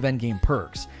exclusive endgame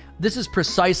perks? This is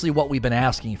precisely what we've been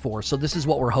asking for, so this is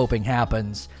what we're hoping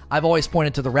happens. I've always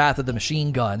pointed to the Wrath of the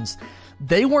Machine Guns.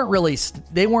 They weren't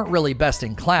really best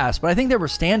in class, but I think they were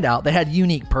standout. They had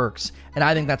unique perks, and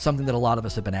I think that's something that a lot of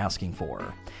us have been asking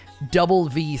for. Double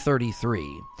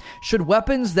V33. Should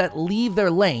weapons that leave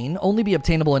their lane only be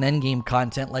obtainable in endgame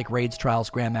content like raids, trials,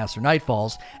 Grandmaster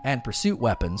Nightfalls, and pursuit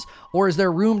weapons, or is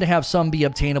there room to have some be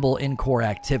obtainable in core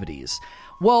activities?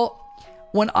 Well,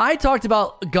 When I talked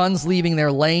about guns leaving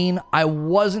their lane, I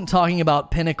wasn't talking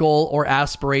about pinnacle or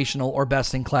aspirational or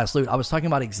best-in-class loot. I was talking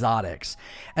about exotics.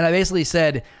 And I basically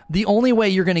said, the only way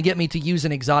you're going to get me to use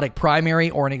an exotic primary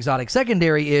or an exotic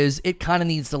secondary is it kind of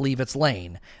needs to leave its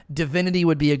lane. Divinity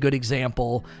would be a good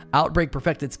example. Outbreak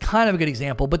Perfected's kind of a good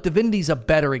example, but Divinity's a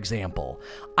better example.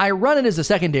 I run it as a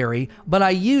secondary, but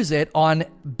I use it on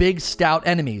big, stout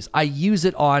enemies. I use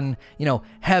it on,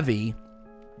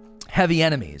 heavy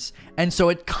enemies. And so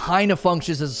it kind of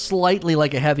functions as slightly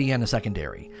like a heavy and a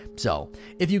secondary. So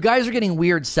if you guys are getting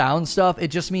weird sound stuff, it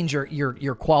just means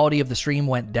your quality of the stream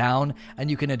went down,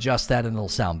 and you can adjust that and it'll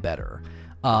sound better.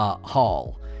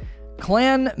 Hall.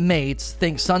 Clan mates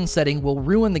think sunsetting will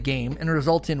ruin the game and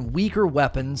result in weaker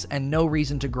weapons and no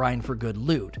reason to grind for good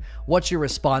loot. What's your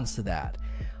response to that?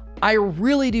 I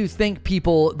really do think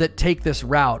people that take this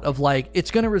route of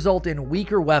it's going to result in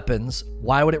weaker weapons.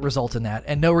 Why would it result in that?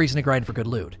 And no reason to grind for good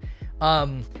loot.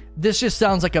 This just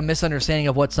sounds like a misunderstanding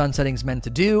of what sunsetting's meant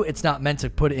to do. It's not meant to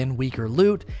put in weaker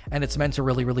loot, and it's meant to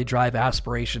really, really drive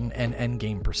aspiration and end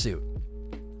game pursuit.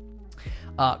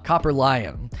 Copper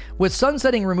Lion. With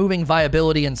sunsetting removing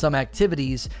viability in some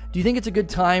activities, do you think it's a good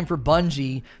time for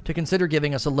Bungie to consider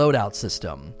giving us a loadout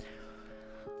system?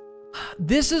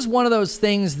 This is one of those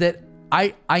things that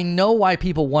I know why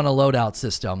people want a loadout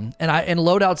system, and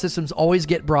loadout systems always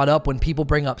get brought up when people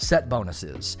bring up set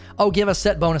bonuses. Oh, give us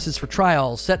set bonuses for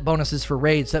trials, set bonuses for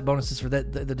raids, set bonuses for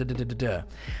that.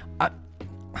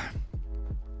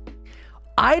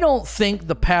 I don't think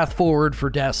the path forward for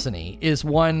Destiny is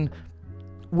one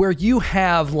where you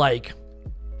have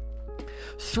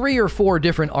 3 or 4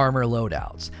 different armor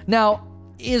loadouts. Now,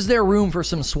 is there room for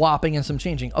some swapping and some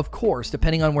changing? Of course,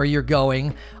 depending on where you're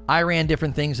going. I ran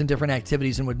different things in different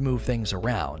activities and would move things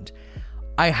around.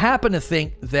 I happen to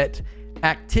think that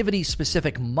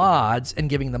activity-specific mods and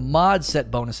giving the mod set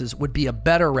bonuses would be a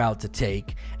better route to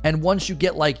take. And once you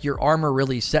get your armor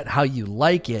really set how you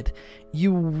like it,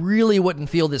 you really wouldn't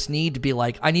feel this need to be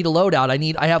I need a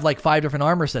loadout. I have 5 different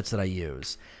armor sets that I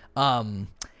use.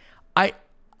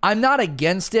 I'm not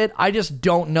against it. I just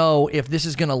don't know if this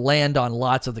is going to land on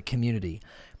lots of the community.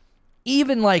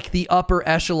 Even the upper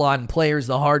echelon players,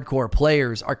 the hardcore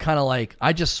players are kind of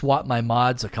I just swap my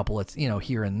mods a couple of,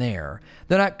 here and there.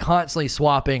 They're not constantly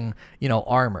swapping,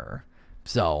 armor.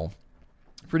 So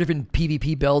for different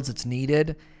PvP builds, it's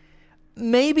needed.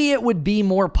 Maybe it would be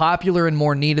more popular and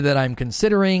more needed than I'm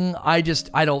considering. I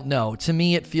don't know. To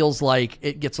me, it feels like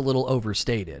it gets a little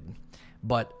overstated.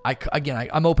 But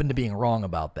I'm open to being wrong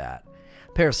about that.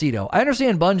 Parasito. I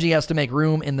understand Bungie has to make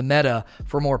room in the meta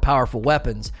for more powerful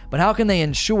weapons, but how can they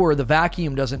ensure the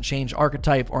vacuum doesn't change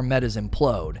archetype or metas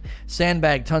implode?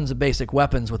 Sandbag tons of basic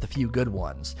weapons with a few good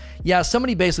ones. Yeah,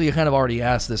 somebody basically kind of already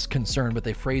asked this concern, but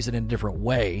they phrase it in a different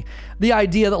way. The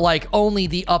idea that only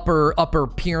the upper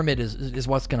pyramid is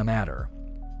what's going to matter.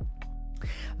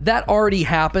 That already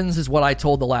happens is what I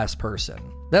told the last person.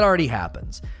 That already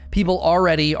happens. People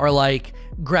already are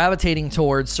gravitating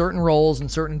towards certain roles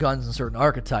and certain guns and certain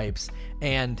archetypes,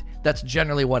 and that's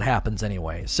generally what happens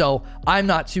anyway. So I'm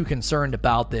not too concerned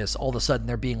about this. All of a sudden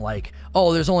they're being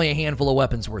oh, there's only a handful of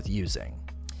weapons worth using.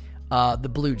 The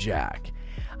Blue Jack.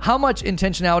 How much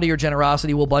intentionality or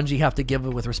generosity will Bungie have to give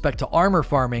with respect to armor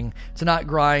farming to not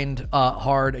grind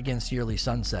hard against yearly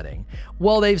sunsetting?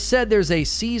 Well, they've said there's a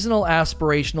seasonal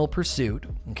aspirational pursuit,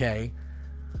 okay?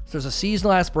 So there's a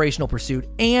seasonal aspirational pursuit,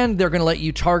 and they're going to let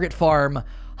you target farm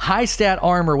high stat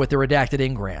armor with the redacted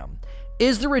engram.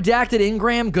 Is the redacted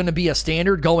engram going to be a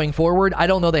standard going forward? I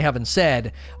don't know. They haven't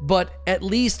said, but at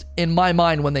least in my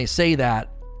mind, when they say that,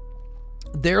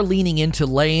 they're leaning into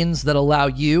lanes that allow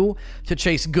you to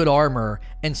chase good armor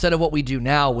instead of what we do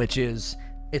now, which is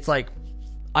it's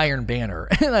Iron Banner.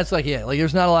 That's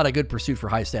there's not a lot of good pursuit for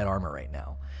high stat armor right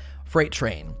now. Freight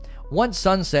Train. Once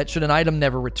sunset, should an item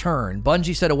never return?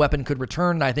 Bungie said a weapon could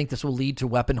return, and I think this will lead to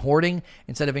weapon hoarding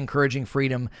instead of encouraging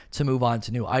freedom to move on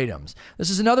to new items. This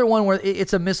is another one where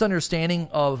it's a misunderstanding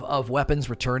of weapons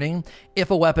returning.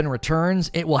 If a weapon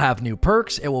returns, it will have new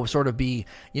perks. It will sort of be,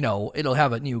 it'll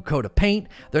have a new coat of paint.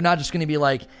 They're not just going to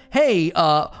be hey,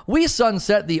 we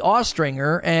sunset the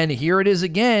Austringer, and here it is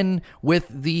again with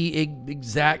the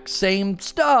exact same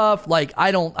stuff.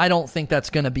 I don't think that's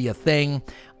going to be a thing.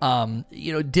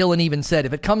 Dylan even said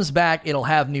if it comes back, it'll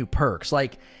have new perks.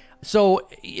 So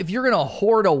if you're going to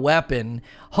hoard a weapon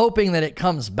hoping that it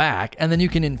comes back and then you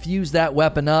can infuse that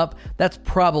weapon up, that's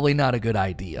probably not a good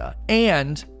idea.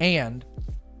 And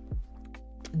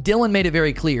Dylan made it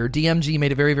very clear, DMG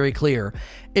made it very, very clear.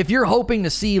 If you're hoping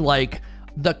to see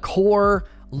the core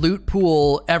loot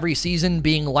pool every season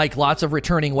being like lots of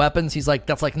returning weapons, he's like,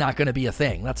 that's like not going to be a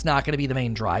thing. That's not going to be the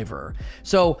main driver.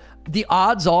 So the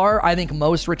odds are, I think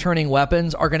most returning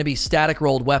weapons are going to be static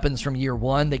rolled weapons from year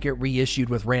one that get reissued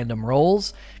with random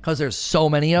rolls because there's so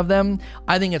many of them.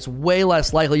 I think it's way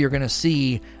less likely you're going to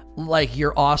see like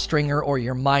your Austringer or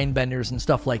your Mindbenders and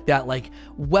stuff like that. Like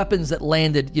weapons that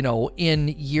landed, in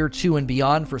year 2 and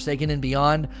beyond, Forsaken and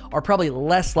beyond, are probably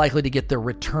less likely to get the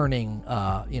returning,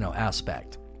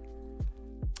 aspect.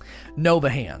 Nova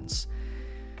Hands.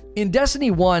 In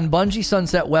Destiny 1, Bungie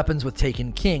sunset weapons with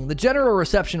Taken King. The general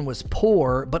reception was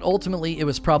poor, but ultimately it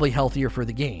was probably healthier for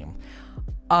the game.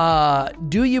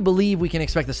 Do you believe we can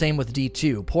expect the same with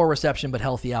D2? Poor reception, but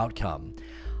healthy outcome.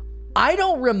 I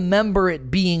don't remember it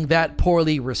being that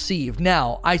poorly received.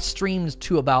 Now, I streamed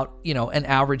to about, an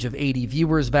average of 80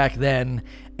 viewers back then,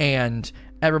 and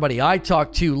everybody I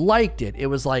talked to liked it. It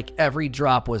was like every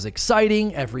drop was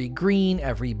exciting, every green,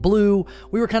 every blue.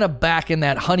 We were kind of back in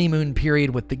that honeymoon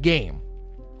period with the game.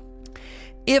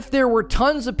 If there were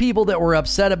tons of people that were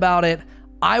upset about it,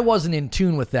 I wasn't in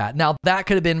tune with that. Now, that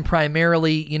could have been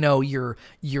primarily, your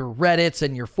Reddits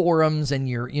and your forums and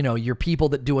your people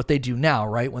that do what they do now,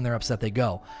 right? When they're upset, they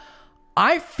go.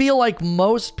 I feel like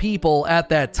most people at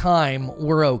that time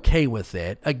were okay with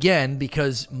it. Again,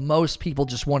 because most people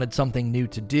just wanted something new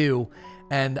to do.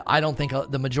 And I don't think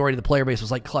the majority of the player base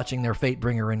was like clutching their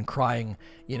Fatebringer and crying,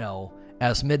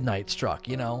 as midnight struck,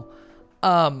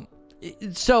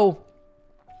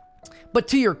 But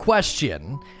to your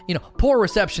question, poor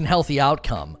reception, healthy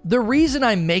outcome. The reason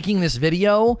I'm making this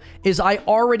video is I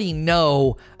already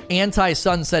know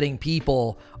anti-sunsetting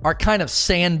people are kind of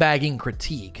sandbagging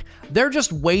critique. They're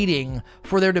just waiting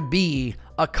for there to be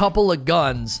a couple of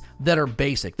guns that are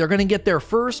basic. They're going to get their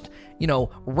first,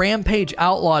 Rampage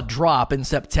Outlaw drop in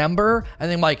September, and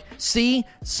then like, see,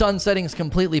 sunsetting's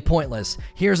completely pointless.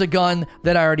 Here's a gun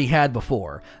that I already had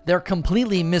before. They're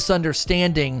completely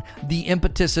misunderstanding the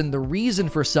impetus and the reason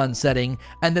for sunsetting,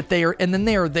 and they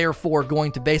are therefore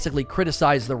going to basically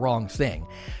criticize the wrong thing.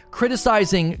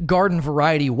 Criticizing garden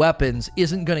variety weapons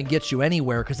isn't going to get you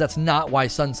anywhere because that's not why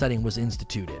sunsetting was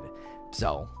instituted.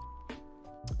 So,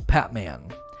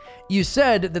 Patman. You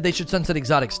said that they should sunset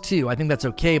exotics too. I think that's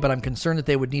okay, but I'm concerned that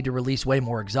they would need to release way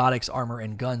more exotics, armor,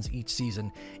 and guns each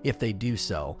season if they do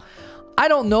so. I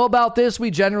don't know about this. We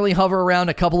generally hover around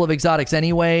a couple of exotics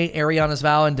anyway. Ariana's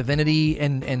Vow and Divinity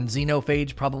and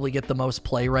Xenophage probably get the most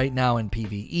play right now in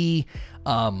PvE.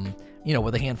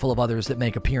 With a handful of others that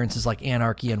make appearances like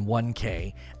Anarchy and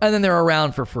 1K. And then they're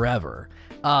around for forever.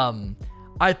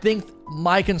 I think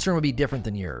my concern would be different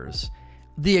than yours.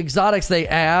 The exotics they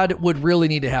add would really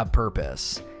need to have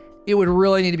purpose. It would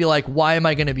really need to be like, why am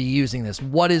I going to be using this?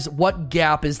 What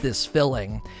gap is this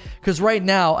filling? Because right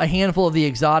now, a handful of the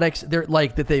exotics they're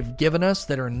like that they've given us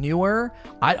that are newer.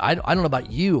 I don't know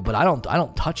about you, but I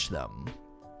don't touch them.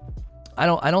 I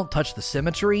don't touch the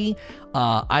symmetry.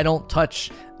 I don't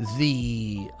touch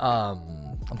the.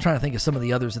 I'm trying to think of some of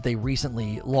the others that they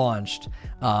recently launched.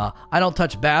 I don't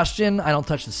touch Bastion. I don't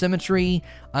touch the symmetry.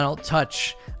 I don't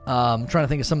touch. I'm trying to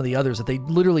think of some of the others that they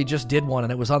literally just did one,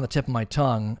 and it was on the tip of my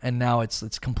tongue, and now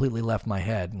it's completely left my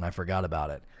head, and I forgot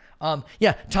about it.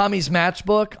 Tommy's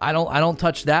Matchbook. I don't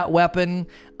touch that weapon.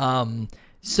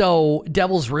 So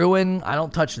Devil's Ruin. I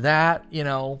don't touch that.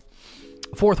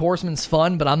 Fourth Horseman's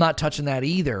fun, but I'm not touching that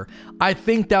either. I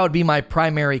think that would be my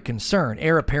primary concern.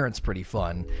 Heir Apparent's pretty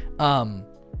fun.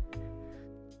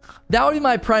 That would be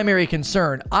my primary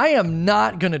concern. I am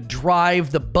not going to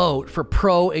drive the boat for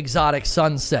pro-exotic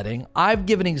sunsetting. I've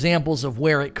given examples of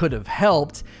where it could have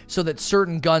helped so that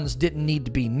certain guns didn't need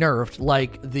to be nerfed,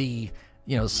 like the,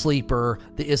 Sleeper,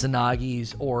 the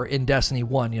Izanagi's, or in Destiny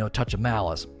 1, Touch of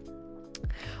Malice.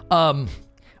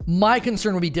 My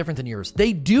concern would be different than yours.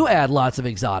 They do add lots of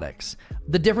exotics.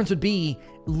 The difference would be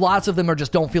lots of them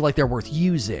don't feel like they're worth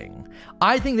using.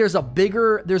 I think there's a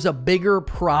bigger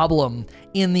problem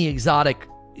in the exotic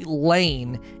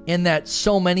lane in that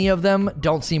so many of them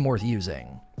don't seem worth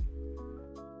using.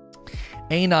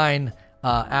 A9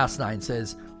 Ass9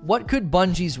 says, what could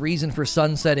Bungie's reason for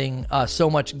sunsetting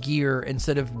so much gear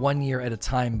instead of 1 year at a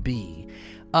time be?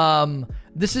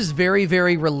 This is very,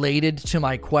 very related to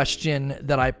my question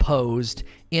that I posed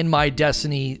in my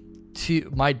Destiny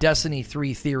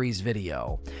 3 theories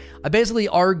video. I basically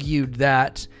argued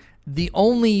that the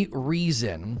only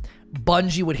reason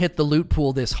Bungie would hit the loot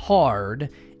pool this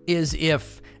hard is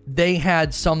if they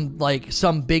had some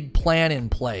big plan in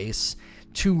place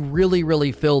to really,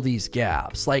 really fill these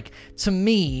gaps. Like, to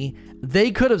me,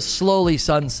 they could have slowly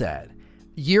sunset.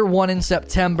 Year 1 in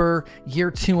September,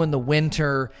 year 2 in the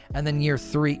winter, and then year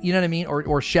 3, you know what I mean? Or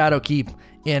Shadowkeep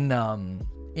in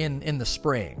in the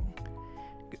spring.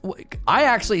 I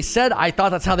actually said I thought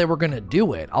that's how they were going to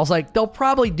do it. I was like, they'll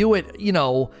probably do it,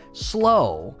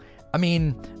 slow. I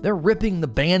mean, they're ripping the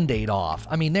Band-Aid off.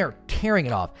 I mean, they're tearing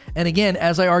it off. And again,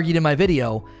 as I argued in my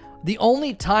video, the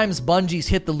only times Bungie's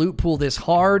hit the loot pool this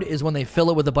hard is when they fill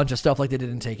it with a bunch of stuff like they did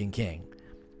in Taken King.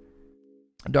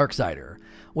 Darksider.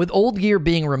 With old gear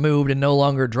being removed and no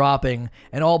longer dropping,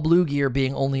 and all blue gear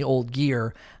being only old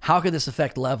gear, how could this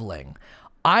affect leveling?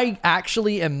 I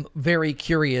actually am very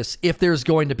curious if there's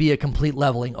going to be a complete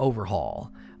leveling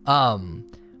overhaul.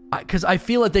 Because I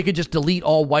feel like they could just delete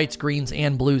all whites, greens,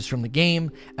 and blues from the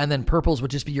game, and then purples would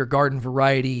just be your garden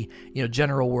variety,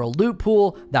 general world loot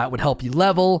pool. That would help you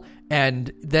level.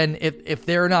 And then if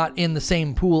they're not in the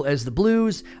same pool as the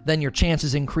blues, then your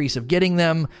chances increase of getting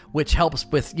them, which helps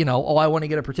with, I want to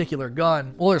get a particular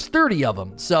gun. Well, there's 30 of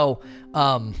them. So,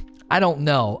 I don't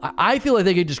know. I feel like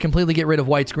they could just completely get rid of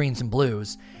whites, greens, and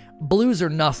blues. Blues are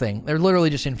nothing. They're literally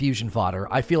just infusion fodder.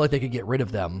 I feel like they could get rid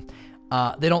of them.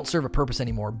 They don't serve a purpose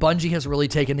anymore. Bungie has really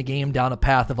taken the game down a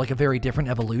path of like a very different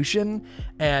evolution.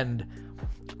 And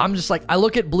I'm just like, I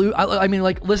look at blue.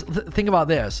 Listen, think about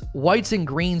this. Whites and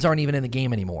greens aren't even in the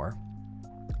game anymore.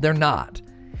 They're not.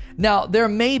 Now, there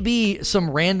may be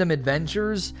some random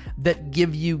adventures that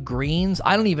give you greens.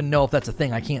 I don't even know if that's a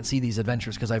thing. I can't see these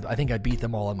adventures because I think I beat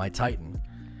them all on my Titan.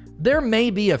 There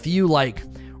may be a few like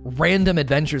random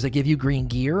adventures that give you green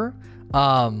gear.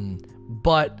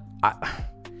 But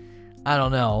I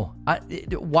don't know.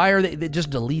 Why are they just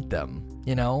delete them?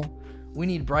 We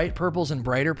need bright purples and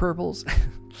brighter purples.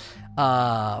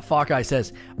 Fawkeye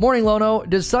says, Morning Lono,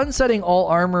 does sunsetting all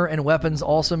armor and weapons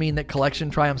also mean that collection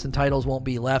triumphs and titles won't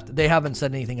be left? They haven't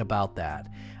said anything about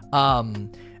that.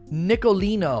 Nicolino,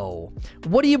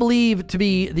 what do you believe to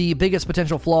be the biggest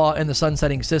potential flaw in the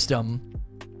sunsetting system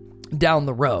down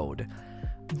the road?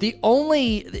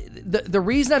 The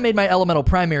reason I made my elemental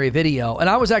primary video, and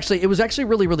it was actually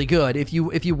really, really good. If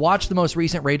you watch the most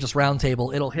recent Rageless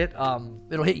Roundtable, it'll hit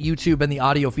YouTube and the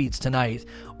audio feeds tonight,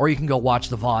 or you can go watch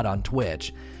the VOD on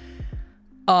Twitch.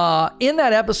 In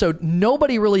that episode,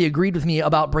 nobody really agreed with me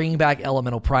about bringing back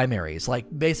elemental primaries, like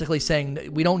basically saying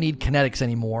that we don't need kinetics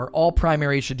anymore. All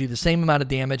primaries should do the same amount of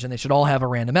damage and they should all have a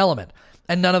random element.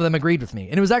 And none of them agreed with me.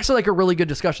 And it was actually like a really good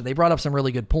discussion. They brought up some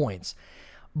really good points.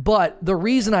 But the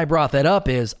reason I brought that up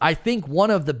is I think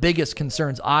one of the biggest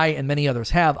concerns I and many others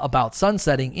have about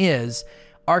sunsetting is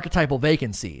archetypal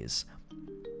vacancies.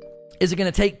 Is it going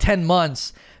to take 10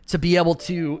 months to be able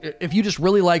to, if you just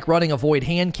really like running a Void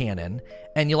hand cannon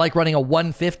and you like running a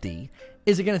 150,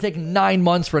 is it going to take 9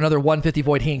 months for another 150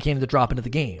 Void hand cannon to drop into the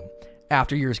game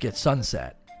after yours gets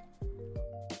sunset?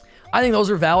 I think those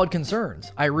are valid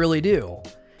concerns. I really do.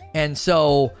 And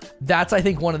so that's, I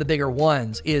think, one of the bigger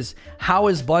ones is how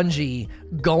is Bungie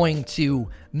going to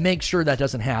make sure that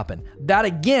doesn't happen? That,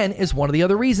 again, is one of the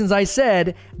other reasons I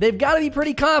said they've got to be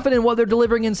pretty confident in what they're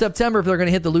delivering in September if they're going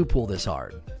to hit the loot pool this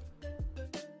hard.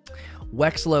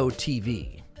 Wexlow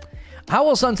TV. How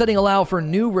will sunsetting allow for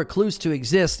new recluse to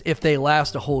exist if they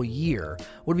last a whole year?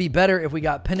 Would it be better if we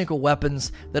got pinnacle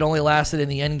weapons that only lasted in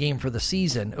the endgame for the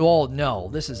season? Oh, no,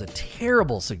 this is a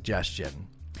terrible suggestion.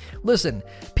 Listen,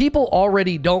 people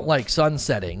already don't like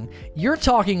sunsetting. You're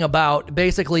talking about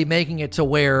basically making it to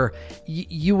where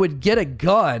you would get a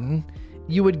gun,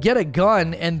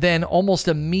 and then almost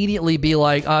immediately be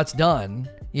like, oh, it's done.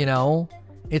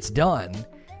 It's done.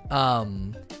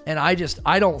 And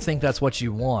I don't think that's what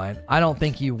you want. I don't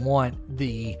think you want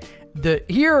the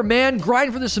here, man,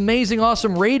 grind for this amazing,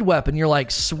 awesome raid weapon. You're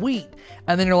like, sweet.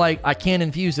 And then you're like, I can't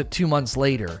infuse it 2 months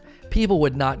later. People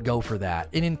would not go for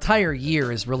that. An entire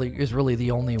year is really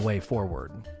the only way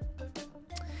forward.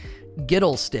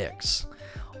 Gittle sticks.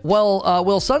 Well,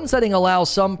 will sunsetting allow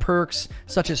some perks,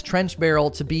 such as Trench Barrel,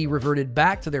 to be reverted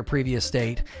back to their previous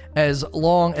state, as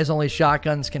long as only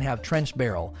shotguns can have Trench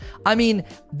Barrel? I mean,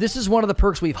 this is one of the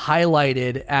perks we've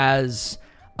highlighted as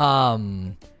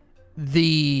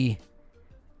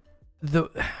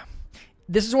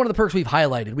This is one of the perks we've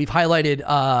highlighted. We've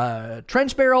highlighted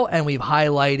Trench Barrel, and we've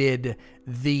highlighted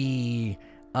the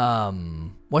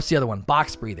what's the other one?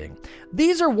 Box breathing.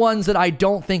 These are ones that I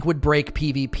don't think would break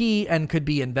PvP and could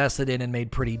be invested in and made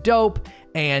pretty dope,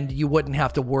 and you wouldn't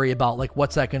have to worry about like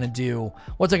what's that going to do?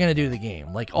 What's that going to do to the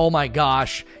game? Like, oh my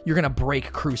gosh, you're going to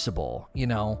break Crucible,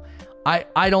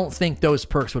 I don't think those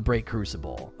perks would break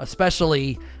Crucible,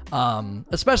 especially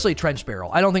Trench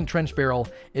Barrel. I don't think Trench Barrel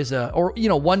is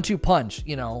 1-2 punch,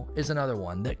 is another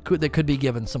one that could be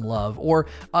given some love, or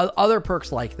other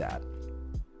perks like that.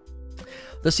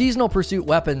 The seasonal pursuit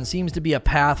weapon seems to be a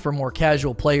path for more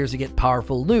casual players to get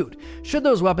powerful loot. Should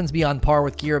those weapons be on par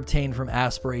with gear obtained from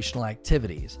aspirational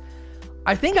activities?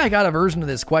 I think I got a version of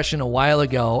this question a while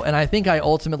ago, and I think I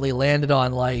ultimately landed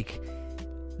on like,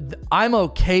 I'm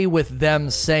okay with them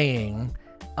saying,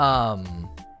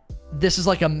 this is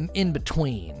like a in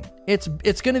between.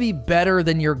 It's going to be better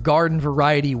than your garden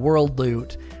variety world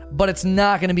loot, but it's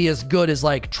not going to be as good as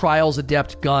like Trials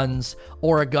Adept guns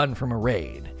or a gun from a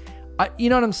raid. You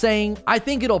know what I'm saying? I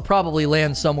think it'll probably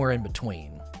land somewhere in between.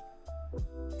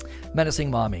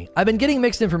 Menacing Mommy. I've been getting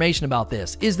mixed information about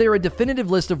this. Is there a definitive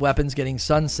list of weapons getting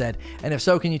sunset? And if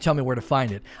so, can you tell me where to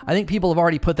find it? I think people have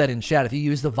already put that in chat. If you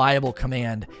use the viable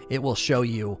command, it will show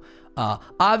you.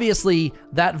 Obviously,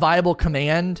 that viable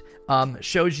command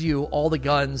shows you all the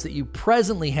guns that you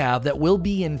presently have that will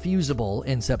be infusible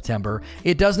in September.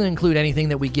 It doesn't include anything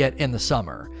that we get in the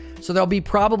summer. So there'll be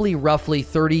probably roughly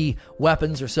 30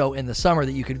 weapons or so in the summer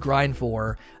that you could grind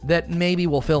for that maybe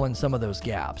will fill in some of those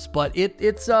gaps. But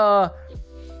it's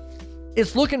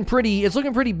looking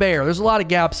pretty bare. There's a lot of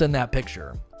gaps in that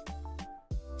picture.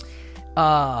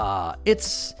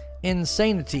 It's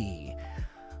insanity.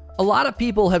 A lot of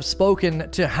people have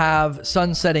spoken to have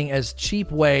sunsetting as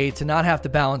cheap way to not have to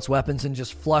balance weapons and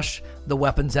just flush the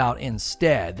weapons out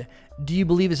instead. Do you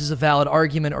believe this is a valid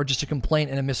argument or just a complaint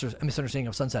and a misunderstanding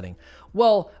of sunsetting?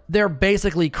 Well, they're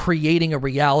basically creating a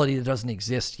reality that doesn't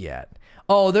exist yet.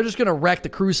 Oh, they're just going to wreck the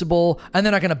Crucible and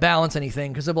they're not going to balance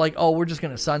anything because they're like, oh, we're just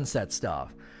going to sunset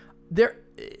stuff.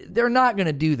 They're not going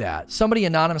to do that. Somebody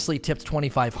anonymously tipped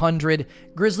 2,500.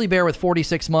 Grizzly Bear with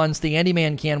 46 months. The Andy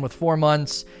Man Can with 4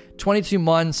 months. 22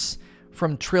 months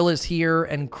from Trillis here.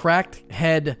 And Cracked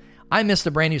Head. I missed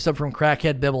a brand new sub from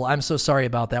Crackhead Bibble. I'm so sorry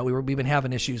about that. We've been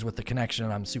having issues with the connection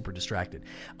and I'm super distracted.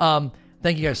 Thank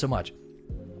you guys so much.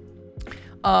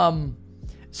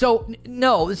 So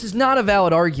no, this is not a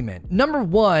valid argument. Number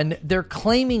one, they're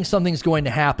claiming something's going to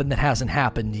happen that hasn't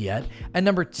happened yet. And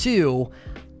number two,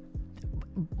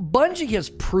 Bungie has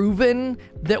proven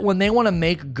that when they want to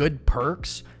make good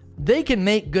perks, they can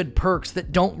make good perks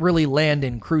that don't really land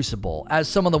in Crucible, as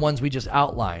some of the ones we just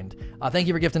outlined. Thank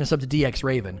you for gifting us up to DX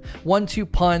Raven.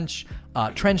 1-2 Punch,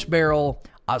 Trench Barrel,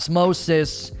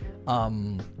 Osmosis,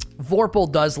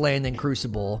 Vorpal does land in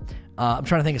Crucible. I'm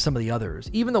trying to think of some of the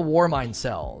others. Even the Warmind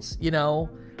cells, you know?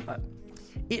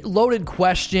 Loaded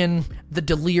Question, the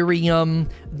Delirium,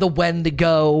 the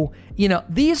Wendigo. You know,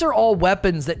 these are all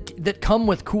weapons that come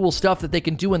with cool stuff that they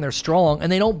can do when they're strong,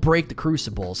 and they don't break the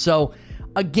Crucible. So,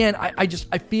 again, I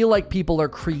feel like people are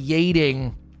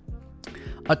creating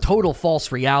a total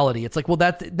false reality. It's like, well,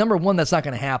 number one, that's not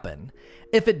going to happen.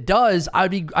 If it does,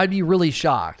 I'd be really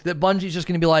shocked that Bungie's just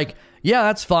going to be like, yeah,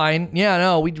 that's fine. Yeah,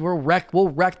 no, we'll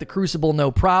wreck the Crucible,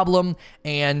 no problem.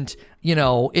 And you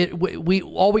know,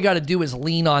 all we got to do is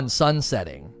lean on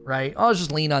sunsetting, right? I'll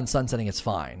just lean on sunsetting. It's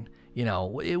fine. You know,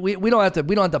 we don't have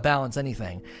to balance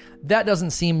anything. That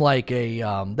doesn't seem like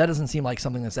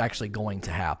something that's actually going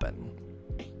to happen.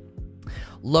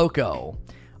 Loco.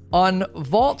 On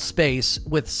Vault Space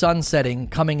with sunsetting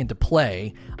coming into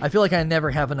play, I feel like I never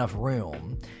have enough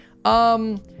room.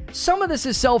 Some of this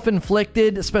is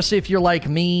self-inflicted, especially if you're like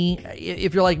me.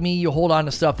 If you're like me, you hold on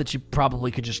to stuff that you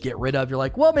probably could just get rid of. You're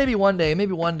like, well, maybe one day,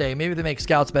 maybe they make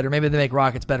scouts better, maybe they make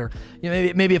rockets better. You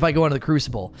know, maybe if I go into the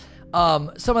Crucible. Some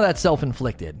of that's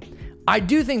self-inflicted. I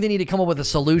do think they need to come up with a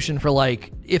solution for,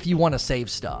 like, if you want to save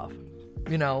stuff.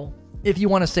 You know, if you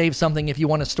want to save something, if you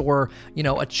want to store, you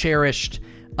know, a cherished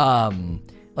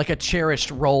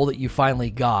role that you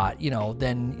finally got, you know,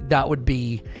 then that would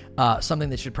be something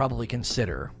they should probably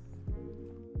consider.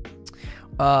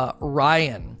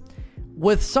 Ryan,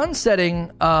 with sunsetting,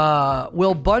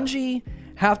 will Bungie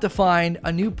have to find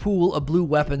a new pool of blue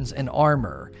weapons and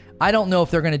armor? I don't know if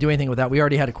they're going to do anything with that. We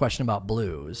already had a question about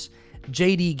blues.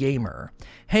 JD Gamer.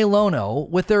 Hey Lono,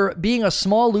 with there being a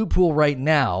small loot pool right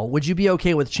now, would you be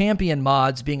okay with champion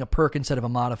mods being a perk instead of a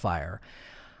modifier?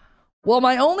 Well,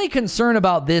 my only concern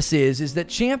about this is that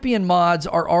champion mods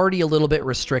are already a little bit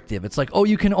restrictive. It's like, oh,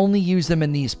 you can only use them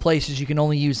in these places. You can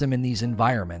only use them in these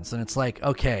environments. And it's like,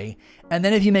 okay. And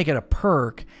then if you make it a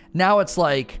perk, now it's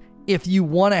like, if you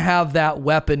want to have that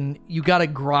weapon, you got to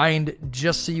grind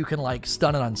just so you can, like,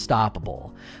 stun an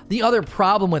unstoppable. The other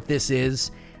problem with this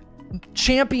is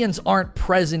champions aren't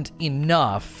present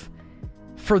enough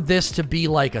for this to be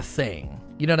like a thing.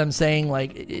 You know what I'm saying?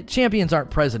 Like, champions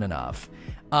aren't present enough.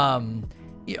 So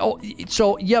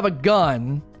you have a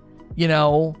gun, you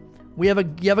know, you have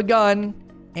a gun,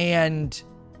 and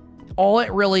all it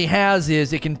really has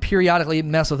is it can periodically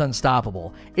mess with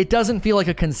Unstoppable. It doesn't feel like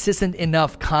a consistent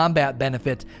enough combat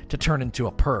benefit to turn into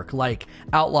a perk like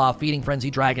Outlaw, Feeding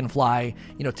Frenzy, Dragonfly.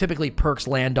 You know, typically perks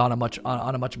land on a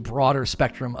much broader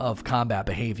spectrum of combat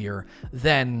behavior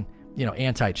than, you know,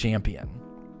 anti-champion.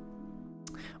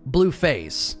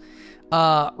 Blueface.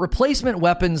 Replacement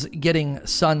weapons getting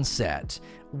sunset.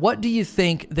 What do you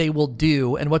think they will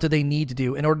do, and what do they need to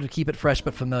do in order to keep it fresh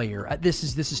but familiar? This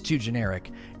is too generic.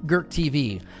 Gurk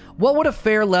TV. What would a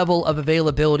fair level of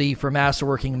availability for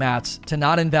masterworking mats to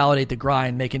not invalidate the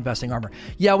grind make investing armor?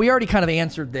 Yeah, we already kind of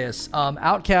answered this.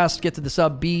 Outcast, get to the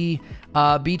sub.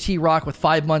 BT Rock with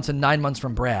 5 months and 9 months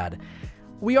from Brad.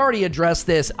 We already addressed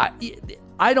this.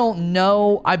 I don't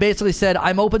know. I basically said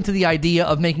I'm open to the idea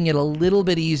of making it a little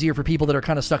bit easier for people that are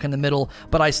kind of stuck in the middle,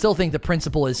 but I still think the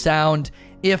principle is sound.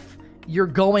 If you're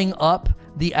going up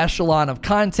the echelon of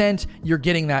content, you're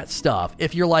getting that stuff.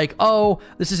 If you're like, oh,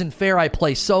 this isn't fair, I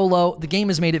play solo, the game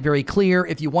has made it very clear.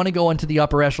 If you want to go into the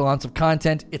upper echelons of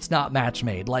content, it's not match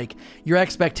made. Like, your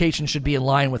expectations should be in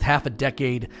line with half a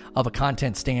decade of a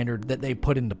content standard that they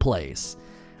put into place.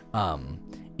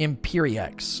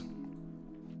 Imperiex.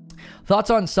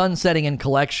 Thoughts on sunsetting and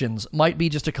collections? Might be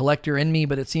just a collector in me,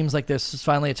 but it seems like this is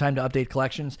finally a time to update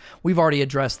collections. We've already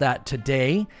addressed that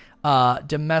today.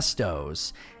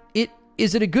 Domestos.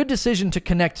 Is it a good decision to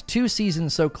connect 2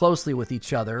 seasons so closely with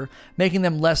each other, making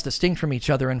them less distinct from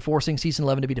each other and forcing Season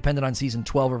 11 to be dependent on Season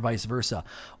 12 or vice versa?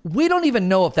 We don't even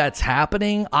know if that's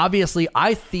happening. Obviously,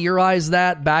 I theorized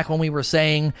that back when we were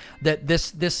saying that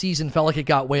this season felt like it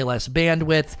got way less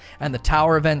bandwidth, and the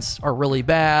tower events are really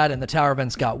bad, and the tower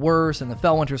events got worse, and the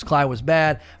Fellwinter's Cly was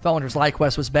bad, Fellwinter's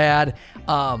Lyquest was bad.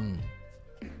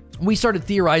 We started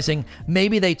theorizing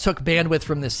maybe they took bandwidth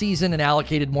from this season and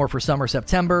allocated more for summer,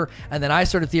 September. And then I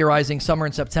started theorizing summer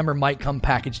and September might come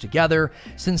packaged together,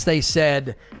 since they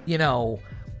said,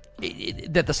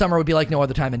 that the summer would be like no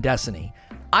other time in Destiny.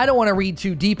 I don't want to read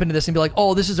too deep into this and be like,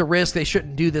 oh, this is a risk, they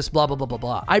shouldn't do this, blah, blah, blah, blah,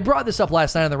 blah. I brought this up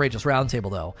last night on the Rageous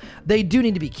Roundtable, though. They do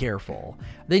need to be careful.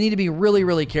 They need to be really,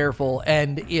 really careful.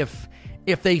 And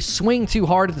if they swing too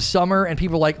hard at the summer and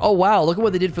people are like, oh, wow, look at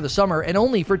what they did for the summer, and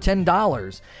only for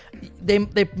 $10, they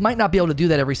might not be able to do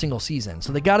that every single season.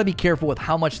 So they got to be careful with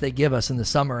how much they give us in the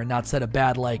summer and not set a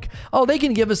bad, like, oh, they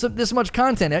can give us this much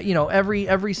content,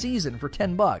 every season for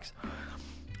 $10.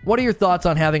 What are your thoughts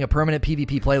on having a permanent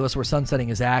PvP playlist where sunsetting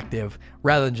is active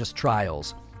rather than just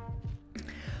trials?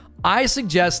 I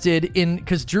suggested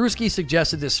because Drewski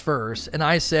suggested this first, and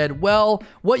I said, well,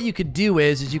 what you could do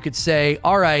is you could say,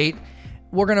 all right,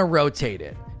 we're going to rotate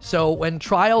it. So when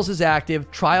Trials is active,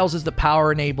 Trials is the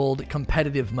power-enabled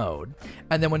competitive mode.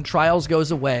 And then when Trials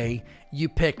goes away, you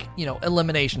pick,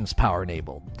 Eliminations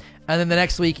power-enabled. And then the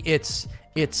next week, it's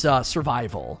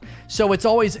Survival. So it's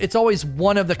always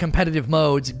one of the competitive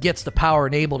modes gets the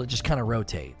power-enabled. It just kind of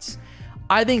rotates.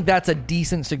 I think that's a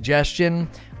decent suggestion,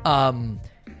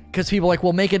 because people are like,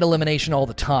 well, make it Elimination all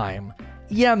the time.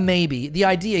 Yeah, maybe. The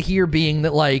idea here being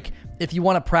that, like, if you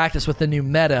want to practice with the new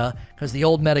meta, because the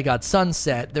old meta got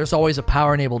sunset, there's always a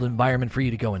power-enabled environment for you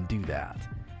to go and do that.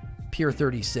 Pure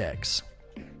 36.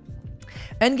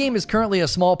 Endgame is currently a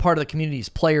small part of the community's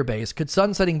player base. Could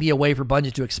sunsetting be a way for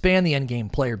Bungie to expand the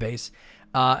endgame player base?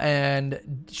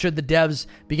 And should the devs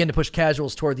begin to push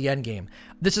casuals toward the endgame?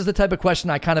 This is the type of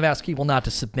question I kind of ask people not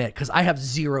to submit, because I have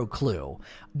zero clue.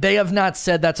 They have not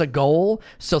said that's a goal,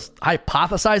 so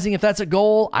hypothesizing if that's a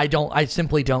goal, I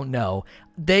simply don't know.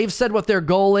 They've said what their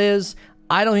goal is.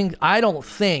 I don't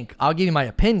think, I'll give you my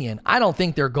opinion, I don't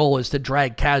think their goal is to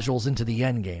drag casuals into the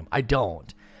endgame. I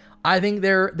don't. I think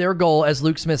their goal, as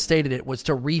Luke Smith stated it, was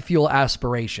to refuel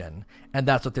aspiration, and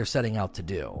that's what they're setting out to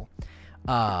do.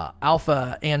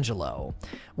 Alpha Angelo.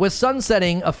 With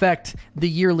sunsetting affect the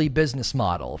yearly business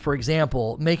model? For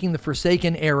example, making the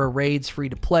Forsaken era raids free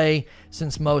to play,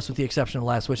 since most, with the exception of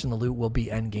Last Wish and the loot, will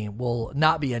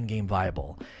not be endgame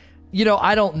viable.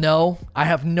 I don't know. I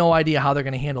have no idea how they're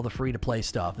going to handle the free to play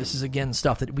stuff. This is again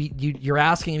stuff that you're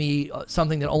asking me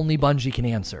something that only Bungie can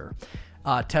answer.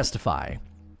 Testify.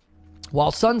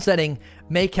 While sunsetting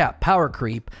may cap power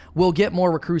creep, we'll get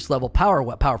more recruits level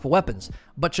powerful weapons.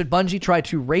 But should Bungie try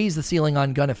to raise the ceiling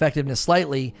on gun effectiveness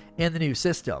slightly in the new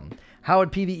system? How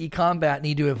would PvE combat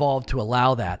need to evolve to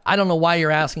allow that? I don't know why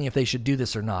you're asking if they should do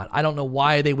this or not. I don't know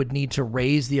why they would need to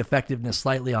raise the effectiveness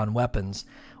slightly on weapons.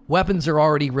 Weapons are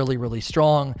already really, really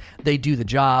strong. They do the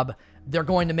job. They're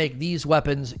going to make these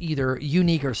weapons either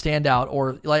unique or stand out,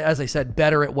 or, like, as I said,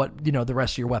 better at what the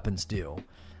rest of your weapons do.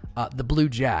 The Blue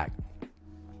Jack.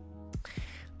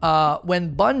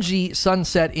 When Bungie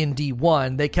sunset in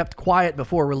D1, they kept quiet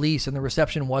before release and the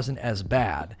reception wasn't as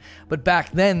bad. But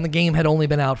back then, the game had only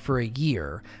been out for a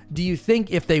year. Do you think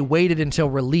if they waited until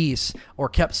release or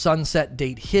kept sunset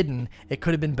date hidden, it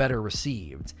could have been better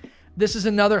received? This is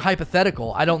another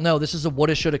hypothetical. I don't know. This is a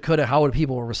woulda, shoulda, coulda. How would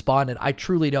people have responded? I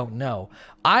truly don't know.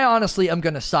 I honestly am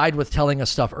going to side with telling us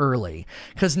stuff early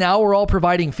because now we're all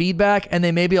providing feedback and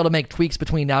they may be able to make tweaks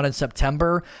between now and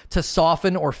September to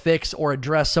soften or fix or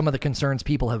address some of the concerns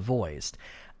people have voiced.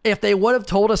 If they would have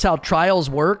told us how Trials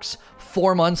works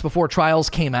 4 months before Trials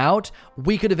came out,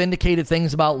 we could have indicated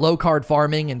things about low card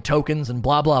farming and tokens and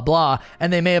blah, blah, blah,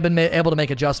 and they may have been able to make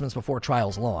adjustments before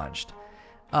Trials launched.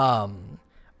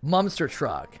 Mumster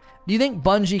Truck. Do you think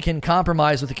Bungie can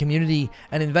compromise with the community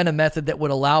and invent a method that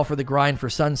would allow for the grind for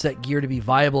Sunset gear to be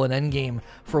viable in endgame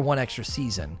for one extra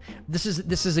season? This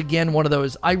is again one of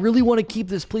those, I really want to keep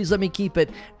this, please let me keep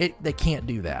it. They can't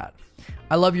do that.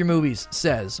 I Love Your Movies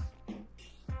says,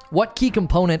 what key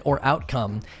component or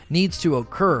outcome needs to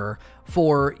occur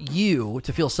for you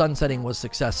to feel sunsetting was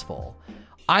successful?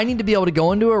 I need to be able to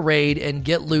go into a raid and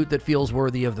get loot that feels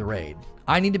worthy of the raid.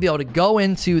 I need to be able to go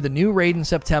into the new raid in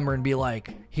September and be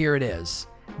like, here it is.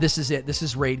 This is it. This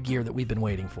is raid gear that we've been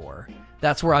waiting for.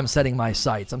 That's where I'm setting my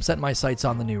sights. I'm setting my sights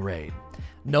on the new raid.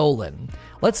 Nolan.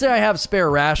 Let's say I have spare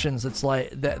rations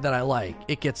that I like.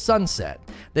 It gets sunset.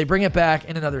 They bring it back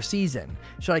in another season.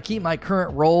 Should I keep my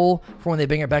current role for when they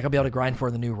bring it back? I'll be able to grind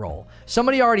for the new role.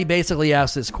 Somebody already basically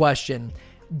asked this question.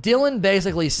 Dylan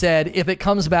basically said, if it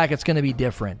comes back, it's going to be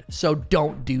different. So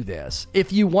don't do this.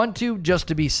 If you want to, just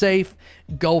to be safe,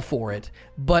 go for it.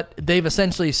 But they've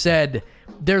essentially said,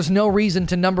 there's no reason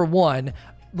to, number one,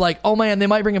 like, oh man, they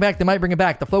might bring it back. They might bring it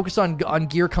back. The focus on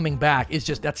gear coming back that's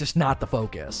just not the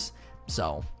focus.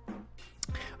 So,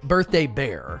 Birthday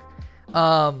Bear.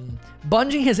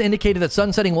 Bungie has indicated that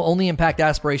sunsetting will only impact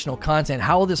aspirational content.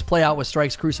 How will this play out with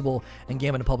Strikes, Crucible, and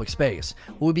Game into Public Space?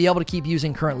 Will we be able to keep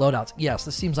using current loadouts? Yes,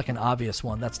 this seems like an obvious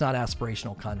one. That's not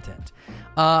aspirational content.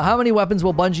 How many weapons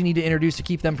will Bungie need to introduce to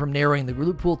keep them from narrowing the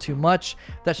loot pool too much?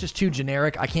 That's just too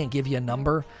generic. I can't give you a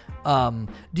number.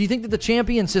 Do you think that the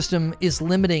champion system is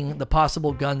limiting the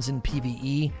possible guns in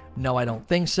PvE? No, I don't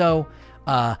think so.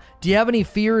 Do you have any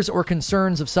fears or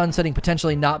concerns of sunsetting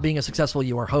potentially not being as successful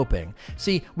you are hoping?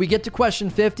 See, we get to question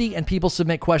 50 and people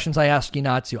submit questions I ask you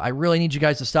not to. I really need you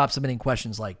guys to stop submitting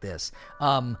questions like this.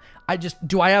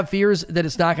 Do I have fears that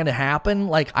it's not going to happen?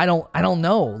 Like, I don't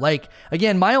know. Like,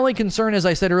 again, my only concern, as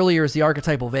I said earlier, is the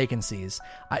archetypal vacancies.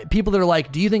 People that are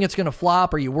like, do you think it's going to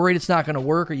flop? Are you worried it's not going to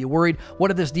work? Are you worried?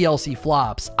 What if this DLC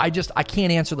flops? I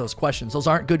can't answer those questions. Those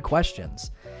aren't good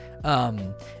questions.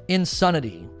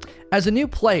 Insanity. As a new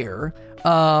player,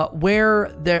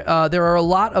 where there are a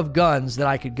lot of guns that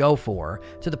I could go for,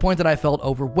 to the point that I felt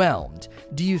overwhelmed.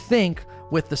 Do you think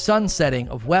with the sunsetting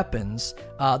of weapons,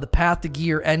 the path to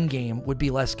gear endgame would be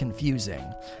less confusing?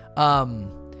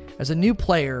 As a new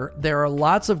player, there are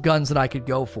lots of guns that I could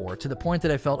go for, to the point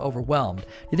that I felt overwhelmed.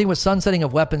 Do you think with sunsetting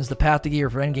of weapons, the path to gear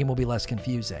for endgame will be less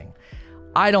confusing?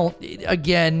 I don't.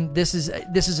 Again, this is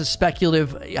a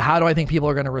speculative, how do I think people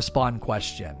are going to respond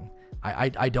question.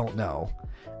 I don't know.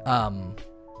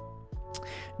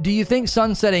 Do you think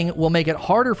sunsetting will make it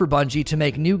harder for Bungie to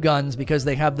make new guns because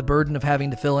they have the burden of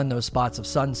having to fill in those spots of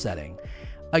sunsetting?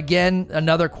 Again,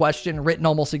 another question written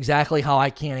almost exactly how I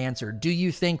can't answer. Do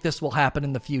you think this will happen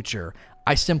in the future?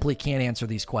 I simply can't answer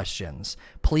these questions.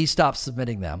 Please stop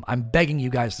submitting them. I'm begging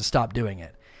you guys to stop doing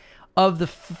it. Of the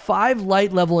 5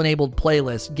 light level enabled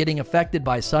playlists getting affected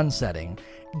by sunsetting,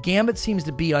 Gambit seems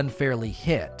to be unfairly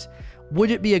hit. Would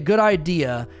it be a good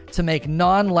idea to make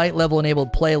non-light level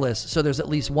enabled playlists so there's at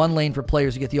least one lane for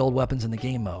players to get the old weapons in the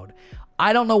game mode?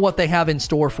 I don't know what they have in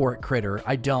store for it, Critter.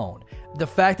 I don't. The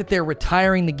fact that they're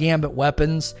retiring the Gambit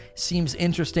weapons seems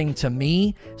interesting to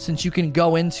me, since you can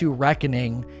go into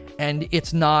Reckoning and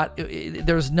it's not,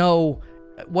 there's no,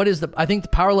 I think the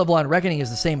power level on Reckoning is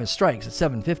the same as Strikes. It's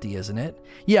 750, isn't it?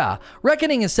 Yeah,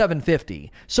 Reckoning is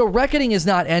 750. So Reckoning is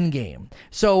not endgame.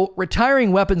 So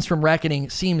retiring weapons from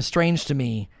Reckoning seems strange to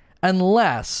me,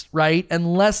 unless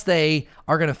they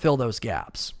are going to fill those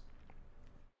gaps.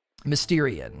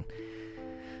 Mysterian.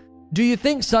 Do you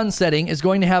think sunsetting is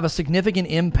going to have a significant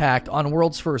impact on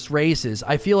World's First races?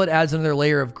 I feel it adds another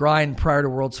layer of grind prior to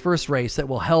World's First race that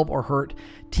will help or hurt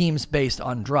teams based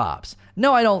on drops.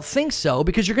 No, I don't think so,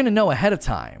 because you're going to know ahead of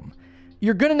time.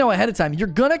 You're going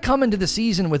to come into the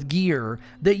season with gear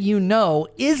that you know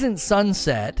isn't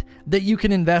sunset that you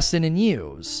can invest in and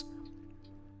use.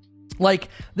 Like,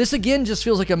 this again just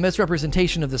feels like a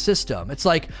misrepresentation of the system. It's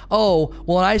like, oh,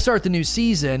 well, when I start the new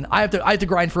season, I have to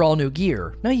grind for all new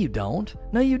gear. No, you don't.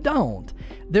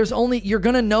 you're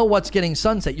going to know what's getting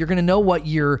sunset. You're going to know what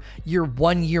your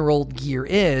 1 year old gear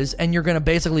is, and you're going to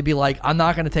basically be like, I'm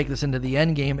not going to take this into the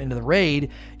end game, into the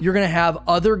raid. You're going to have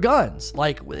other guns.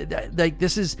 Like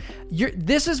this is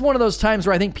one of those times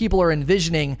where I think people are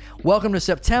envisioning, welcome to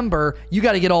September, you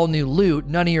got to get all new loot.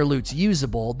 None of your loot's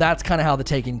usable. That's kind of how the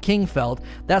Taken King felt.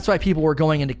 That's why people were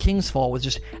going into Kingsfall with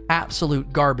just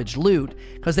absolute garbage loot,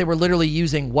 because they were literally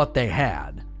using what they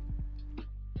had.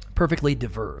 Perfectly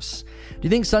diverse. Do you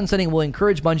think sunsetting will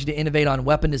encourage Bungie to innovate on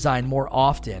weapon design more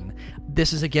often?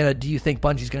 This is again a do you think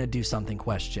Bungie's going to do something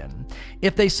question.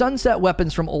 If they sunset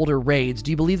weapons from older raids, do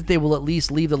you believe that they will at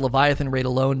least leave the Leviathan raid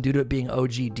alone due to it being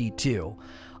OG D2?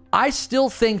 I still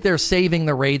think they're saving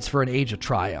the raids for an Age of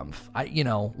Triumph,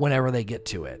 whenever they get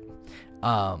to it.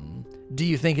 Do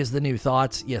you think is the new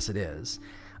thoughts? Yes, it is.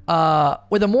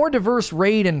 With a more diverse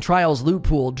raid and trials loot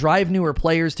pool, drive newer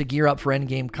players to gear up for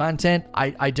endgame content.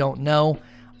 I don't know.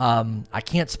 I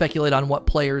can't speculate on what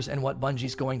players and what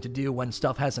Bungie's going to do when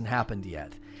stuff hasn't happened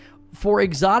yet. For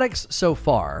exotics so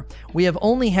far, we have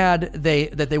only had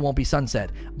that they won't be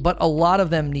sunset, but a lot of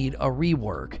them need a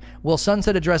rework. Will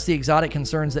sunset address the exotic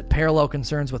concerns that parallel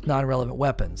concerns with non-relevant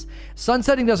weapons?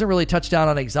 Sunsetting doesn't really touch down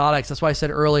on exotics. That's why I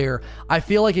said earlier, I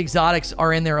feel like exotics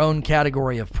are in their own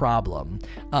category of problem.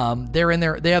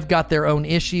 They have got their own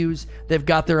issues. They've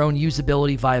got their own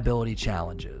usability, viability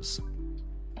challenges.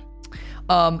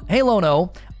 Hey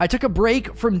Lono, I took a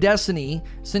break from Destiny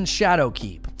since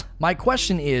Shadowkeep. My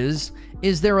question is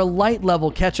there a light level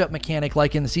catch-up mechanic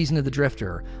like in the Season of the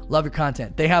Drifter? Love your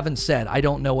content. They haven't said. I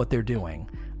don't know what they're doing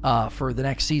for the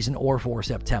next season or for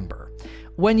September.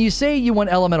 When you say you want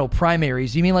elemental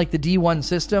primaries, you mean like the D1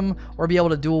 system or be able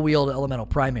to dual wield elemental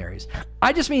primaries?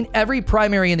 I just mean every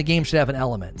primary in the game should have an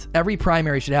element. Every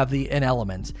primary should have an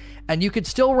element. And you could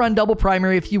still run double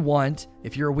primary if you want,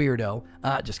 if you're a weirdo.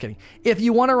 Just kidding. If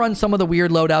you want to run some of the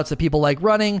weird loadouts that people like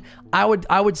running, I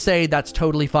would say that's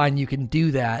totally fine. You can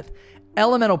do that.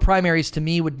 Elemental primaries to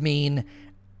me would mean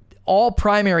all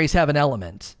primaries have an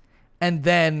element. And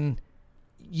then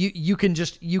you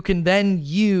can then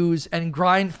use and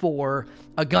grind for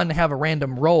a gun to have a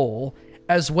random roll,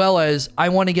 as well as I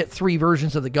want to get 3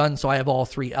 versions of the gun so I have all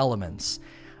 3 elements.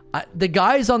 The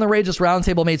guys on the Rageous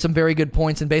Roundtable made some very good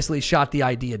points and basically shot the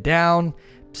idea down.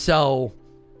 So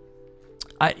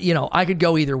I could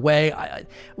go either way.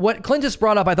 What Clint just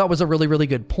brought up I thought was a really, really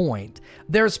good point.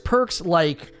 There's perks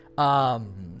like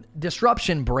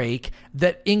Disruption Break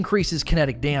that increases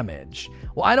kinetic damage.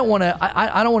 Well, I don't want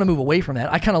to move away from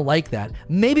that. I kind of like that.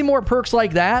 Maybe more perks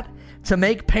like that to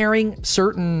make pairing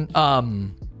certain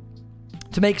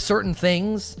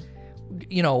things,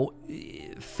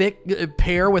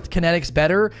 pair with kinetics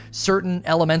better. Certain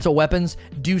elemental weapons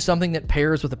do something that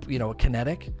pairs with a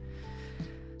kinetic.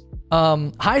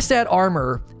 High stat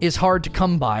armor is hard to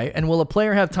come by, and will a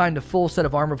player have time to full set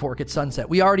of armor before it gets sunset?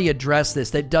 We already addressed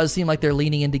this. That does seem like they're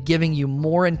leaning into giving you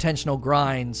more intentional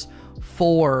grinds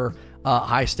for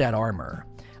high stat armor.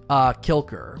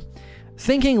 Kilker.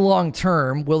 Thinking long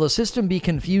term, will the system be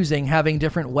confusing having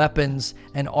different weapons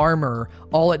and armor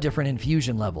all at different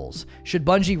infusion levels? Should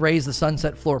Bungie raise the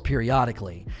sunset floor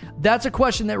periodically? That's a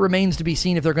question that remains to be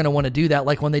seen if they're going to want to do that,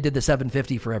 like when they did the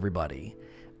 750 for everybody.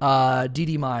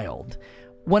 DD Mild.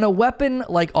 When a weapon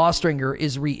like Austringer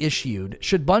is reissued,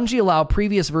 should Bungie allow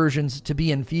previous versions to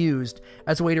be infused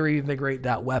as a way to reinvigorate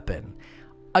that weapon?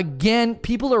 Again,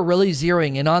 people are really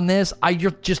zeroing in on this. I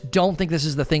just don't think this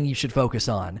is the thing you should focus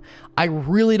on. I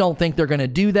really don't think they're going to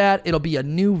do that. It'll be a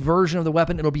new version of the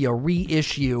weapon. It'll be a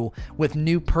reissue with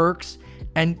new perks.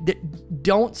 And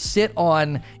don't sit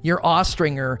on your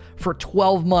Austringer for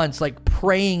 12 months, like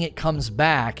praying it comes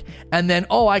back, and then,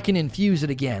 I can infuse it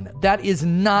again. That is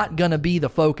not going to be the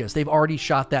focus. They've already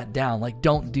shot that down. Like,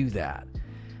 don't do that.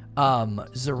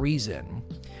 Zareason.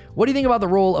 What do you think about the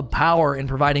role of power in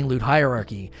providing loot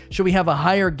hierarchy? Should we have a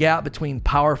higher gap between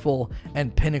powerful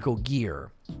and pinnacle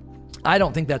gear? I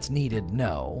don't think that's needed,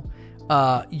 no.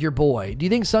 Your boy. Do you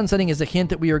think sunsetting is a hint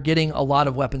that we are getting a lot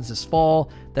of weapons this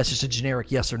fall? That's just a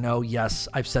generic yes or no. Yes,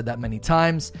 I've said that many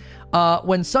times.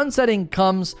 When sunsetting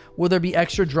comes, will there be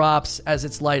extra drops as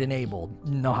it's light enabled?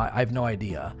 No, I have no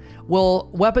idea. Will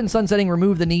weapon sunsetting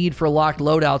remove the need for locked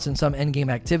loadouts in some endgame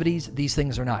activities? These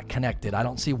things are not connected. I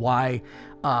don't see why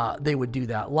they would do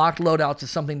that. Locked loadouts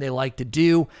is something they like to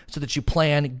do so that you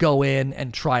plan, go in,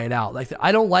 and try it out. Like,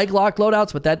 I don't like locked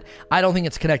loadouts, but I don't think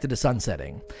it's connected to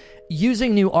sunsetting.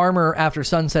 Using new armor after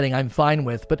sunsetting, I'm fine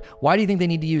with, but why do you think they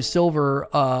need to use silver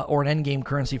or an endgame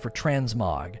currency for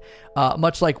transmog?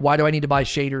 Much like, why do I need to buy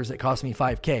shaders that cost me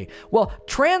 5k? Well,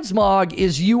 transmog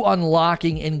is you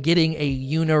unlocking and getting a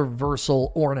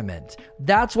universal ornament.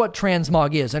 That's what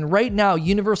transmog is. And right now,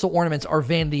 universal ornaments are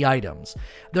vanity items.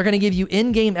 They're going to give you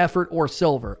in-game effort or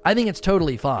silver. I think it's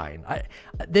totally fine.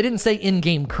 They didn't say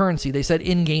in-game currency. They said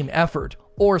in-game effort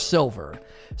or silver.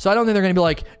 So I don't think they're going to be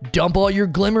like, dump all your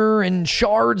glimmer and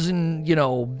shards and,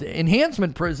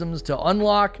 enhancement prisms to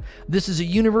unlock. This is a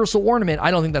universal ornament.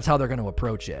 I don't think that's how they're going to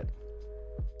approach it.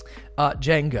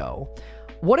 Django.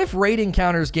 What if raid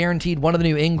encounters guaranteed one of the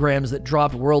new engrams that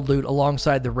dropped world loot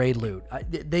alongside the raid loot?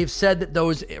 They've said that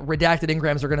those redacted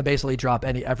engrams are going to basically drop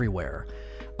everywhere.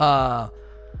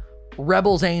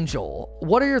 Rebels Angel,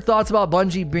 what are your thoughts about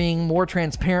Bungie being more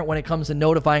transparent when it comes to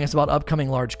notifying us about upcoming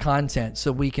large content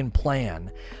so we can plan?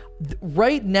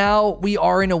 Right now, we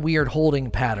are in a weird holding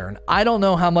pattern. I don't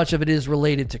know how much of it is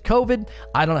related to COVID.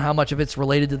 I don't know how much of it's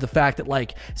related to the fact that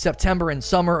like September and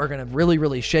summer are going to really,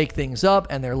 really shake things up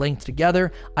and they're linked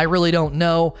together. I really don't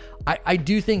know. I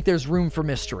do think there's room for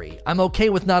mystery. I'm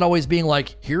okay with not always being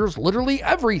like, here's literally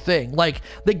everything. Like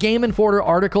the Game Informer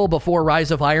article before Rise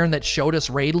of Iron that showed us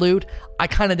raid loot, I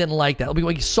kind of didn't like that.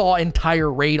 We saw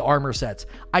entire raid armor sets.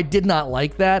 I did not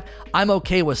like that. I'm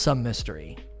okay with some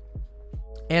mystery.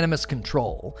 Animus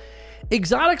Control.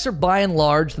 Exotics are by and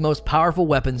large the most powerful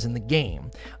weapons in the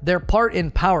game. Their part in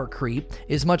power creep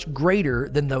is much greater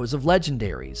than those of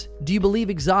legendaries. Do you believe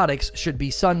exotics should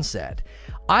be sunset?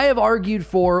 I have argued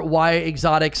for why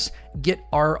exotics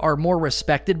are more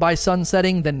respected by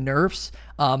sunsetting than nerfs.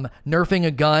 Nerfing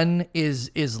a gun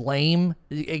is lame.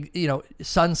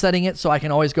 Sunsetting it so I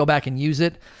can always go back and use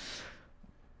it,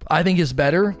 I think is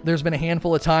better. There's been a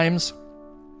handful of times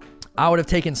I would have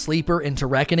taken Sleeper into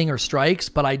Reckoning or Strikes,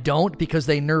 but I don't because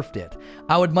they nerfed it.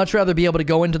 I would much rather be able to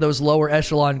go into those lower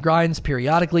echelon grinds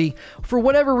periodically for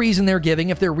whatever reason they're giving,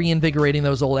 if they're reinvigorating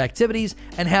those old activities,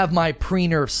 and have my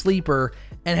pre-nerf Sleeper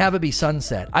and have it be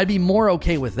sunset. I'd be more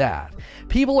okay with that.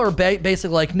 People are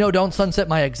basically like, no, don't sunset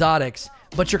my exotics,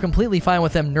 but you're completely fine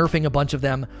with them nerfing a bunch of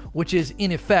them, which is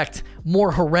in effect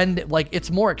more horrendous, like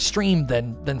it's more extreme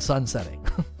than sunsetting.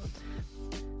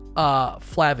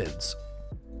 Flavids.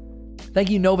 Thank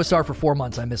you, Novasar, for 4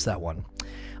 months. I missed that one.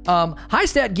 High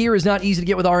stat gear is not easy to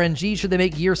get with RNG. Should they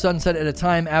make gear sunset at a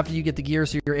time after you get the gear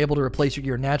so you're able to replace your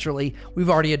gear naturally? We've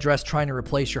already addressed trying to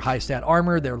replace your high stat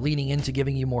armor. They're leaning into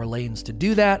giving you more lanes to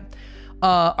do that.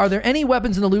 Are there any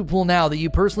weapons in the loot pool now that you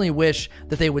personally wish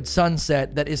that they would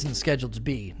sunset that isn't scheduled to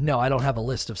be? No, I don't have a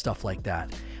list of stuff like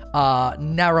that.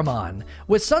 Naraman.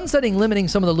 With sunsetting limiting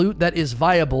some of the loot that is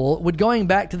viable, would going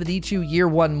back to the D2 Year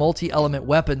 1 multi-element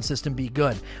weapon system be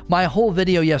good? My whole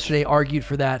video yesterday argued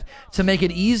for that, to make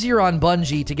it easier on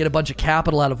Bungie to get a bunch of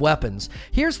capital out of weapons.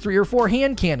 Here's 3 or 4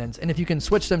 hand cannons, and if you can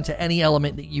switch them to any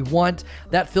element that you want,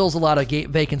 that fills a lot of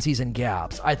vacancies and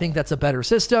gaps. I think that's a better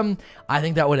system. I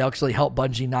think that would actually help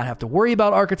Bungie not have to worry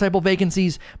about archetypal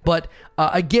vacancies, but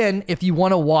again, if you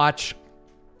want to watch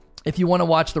the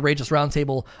Rageless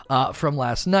Roundtable from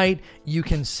last night, you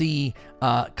can see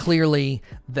clearly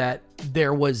that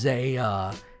there was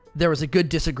a good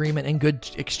disagreement and good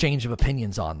exchange of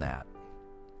opinions on that.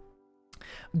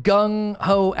 Gung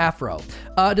Ho Afro.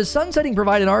 Does sunsetting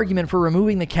provide an argument for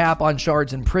removing the cap on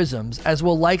shards and prisms, as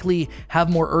will likely have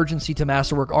more urgency to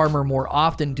masterwork armor more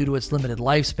often due to its limited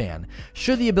lifespan?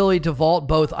 Should the ability to vault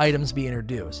both items be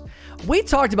introduced? We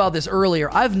talked about this earlier.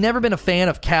 I've never been a fan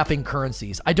of capping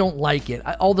currencies. I don't like it.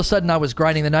 All of a sudden I was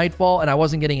grinding the Nightfall and I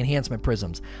wasn't getting enhancement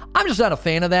prisms. I'm just not a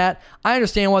fan of that. I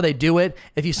understand why they do it.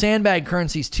 If you sandbag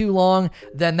currencies too long,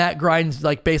 then that grind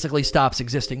basically stops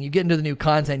existing. You get into the new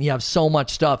content and you have so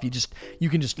much stuff, you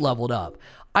can just level it up.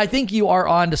 I think you are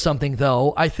onto something,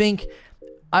 though. I think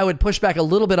I would push back a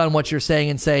little bit on what you're saying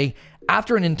and say,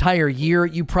 after an entire year,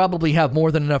 you probably have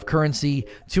more than enough currency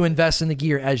to invest in the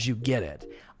gear as you get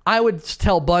it. I would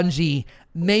tell Bungie,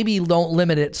 maybe don't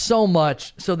limit it so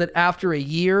much so that after a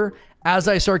year, as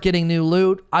I start getting new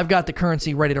loot, I've got the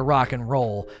currency ready to rock and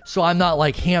roll. So I'm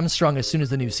not hamstrung as soon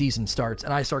as the new season starts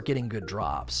and I start getting good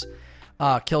drops.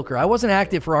 Kilker, I wasn't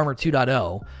active for Armor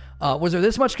 2.0. Was there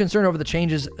this much concern over the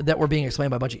changes that were being explained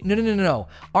by Bungie? No.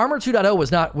 Armor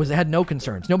 2.0 had no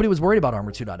concerns. Nobody was worried about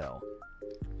Armor 2.0.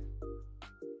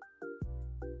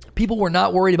 People were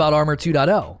not worried about Armor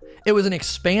 2.0. It was an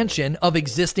expansion of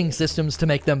existing systems to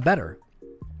make them better.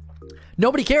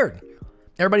 Nobody cared.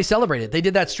 Everybody celebrated. They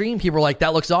did that stream. People were like,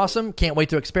 that looks awesome. Can't wait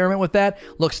to experiment with that.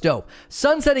 Looks dope.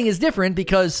 Sunsetting is different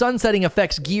because sunsetting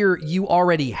affects gear you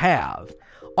already have.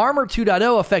 Armor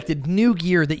 2.0 affected new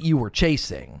gear that you were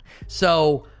chasing.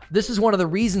 So this is one of the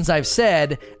reasons I've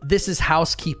said this is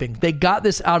housekeeping. They got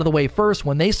this out of the way first.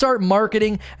 When they start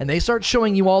marketing and they start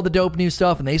showing you all the dope new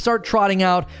stuff and they start trotting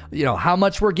out, how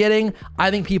much we're getting, I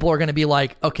think people are going to be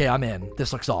like, okay, I'm in.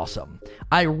 This looks awesome.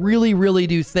 I really, really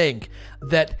do think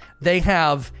that they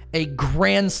have a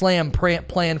grand slam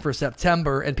plan for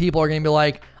September and people are going to be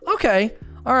like, okay,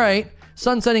 all right.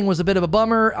 Sunsetting was a bit of a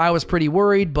bummer. I was pretty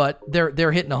worried, but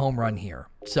they're hitting a home run here.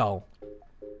 So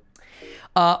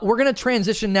we're going to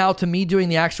transition now to me doing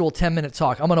the actual 10-minute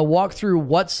talk. I'm going to walk through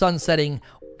what sunsetting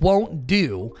won't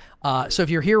do. So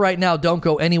if you're here right now, don't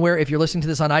go anywhere. If you're listening to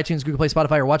this on iTunes, Google Play,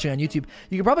 Spotify, or watching on YouTube,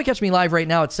 you can probably catch me live right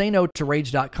now at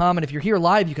sayno2rage.com. And if you're here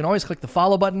live, you can always click the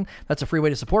follow button. That's a free way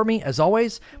to support me. As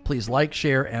always, please like,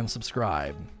 share, and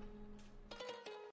subscribe.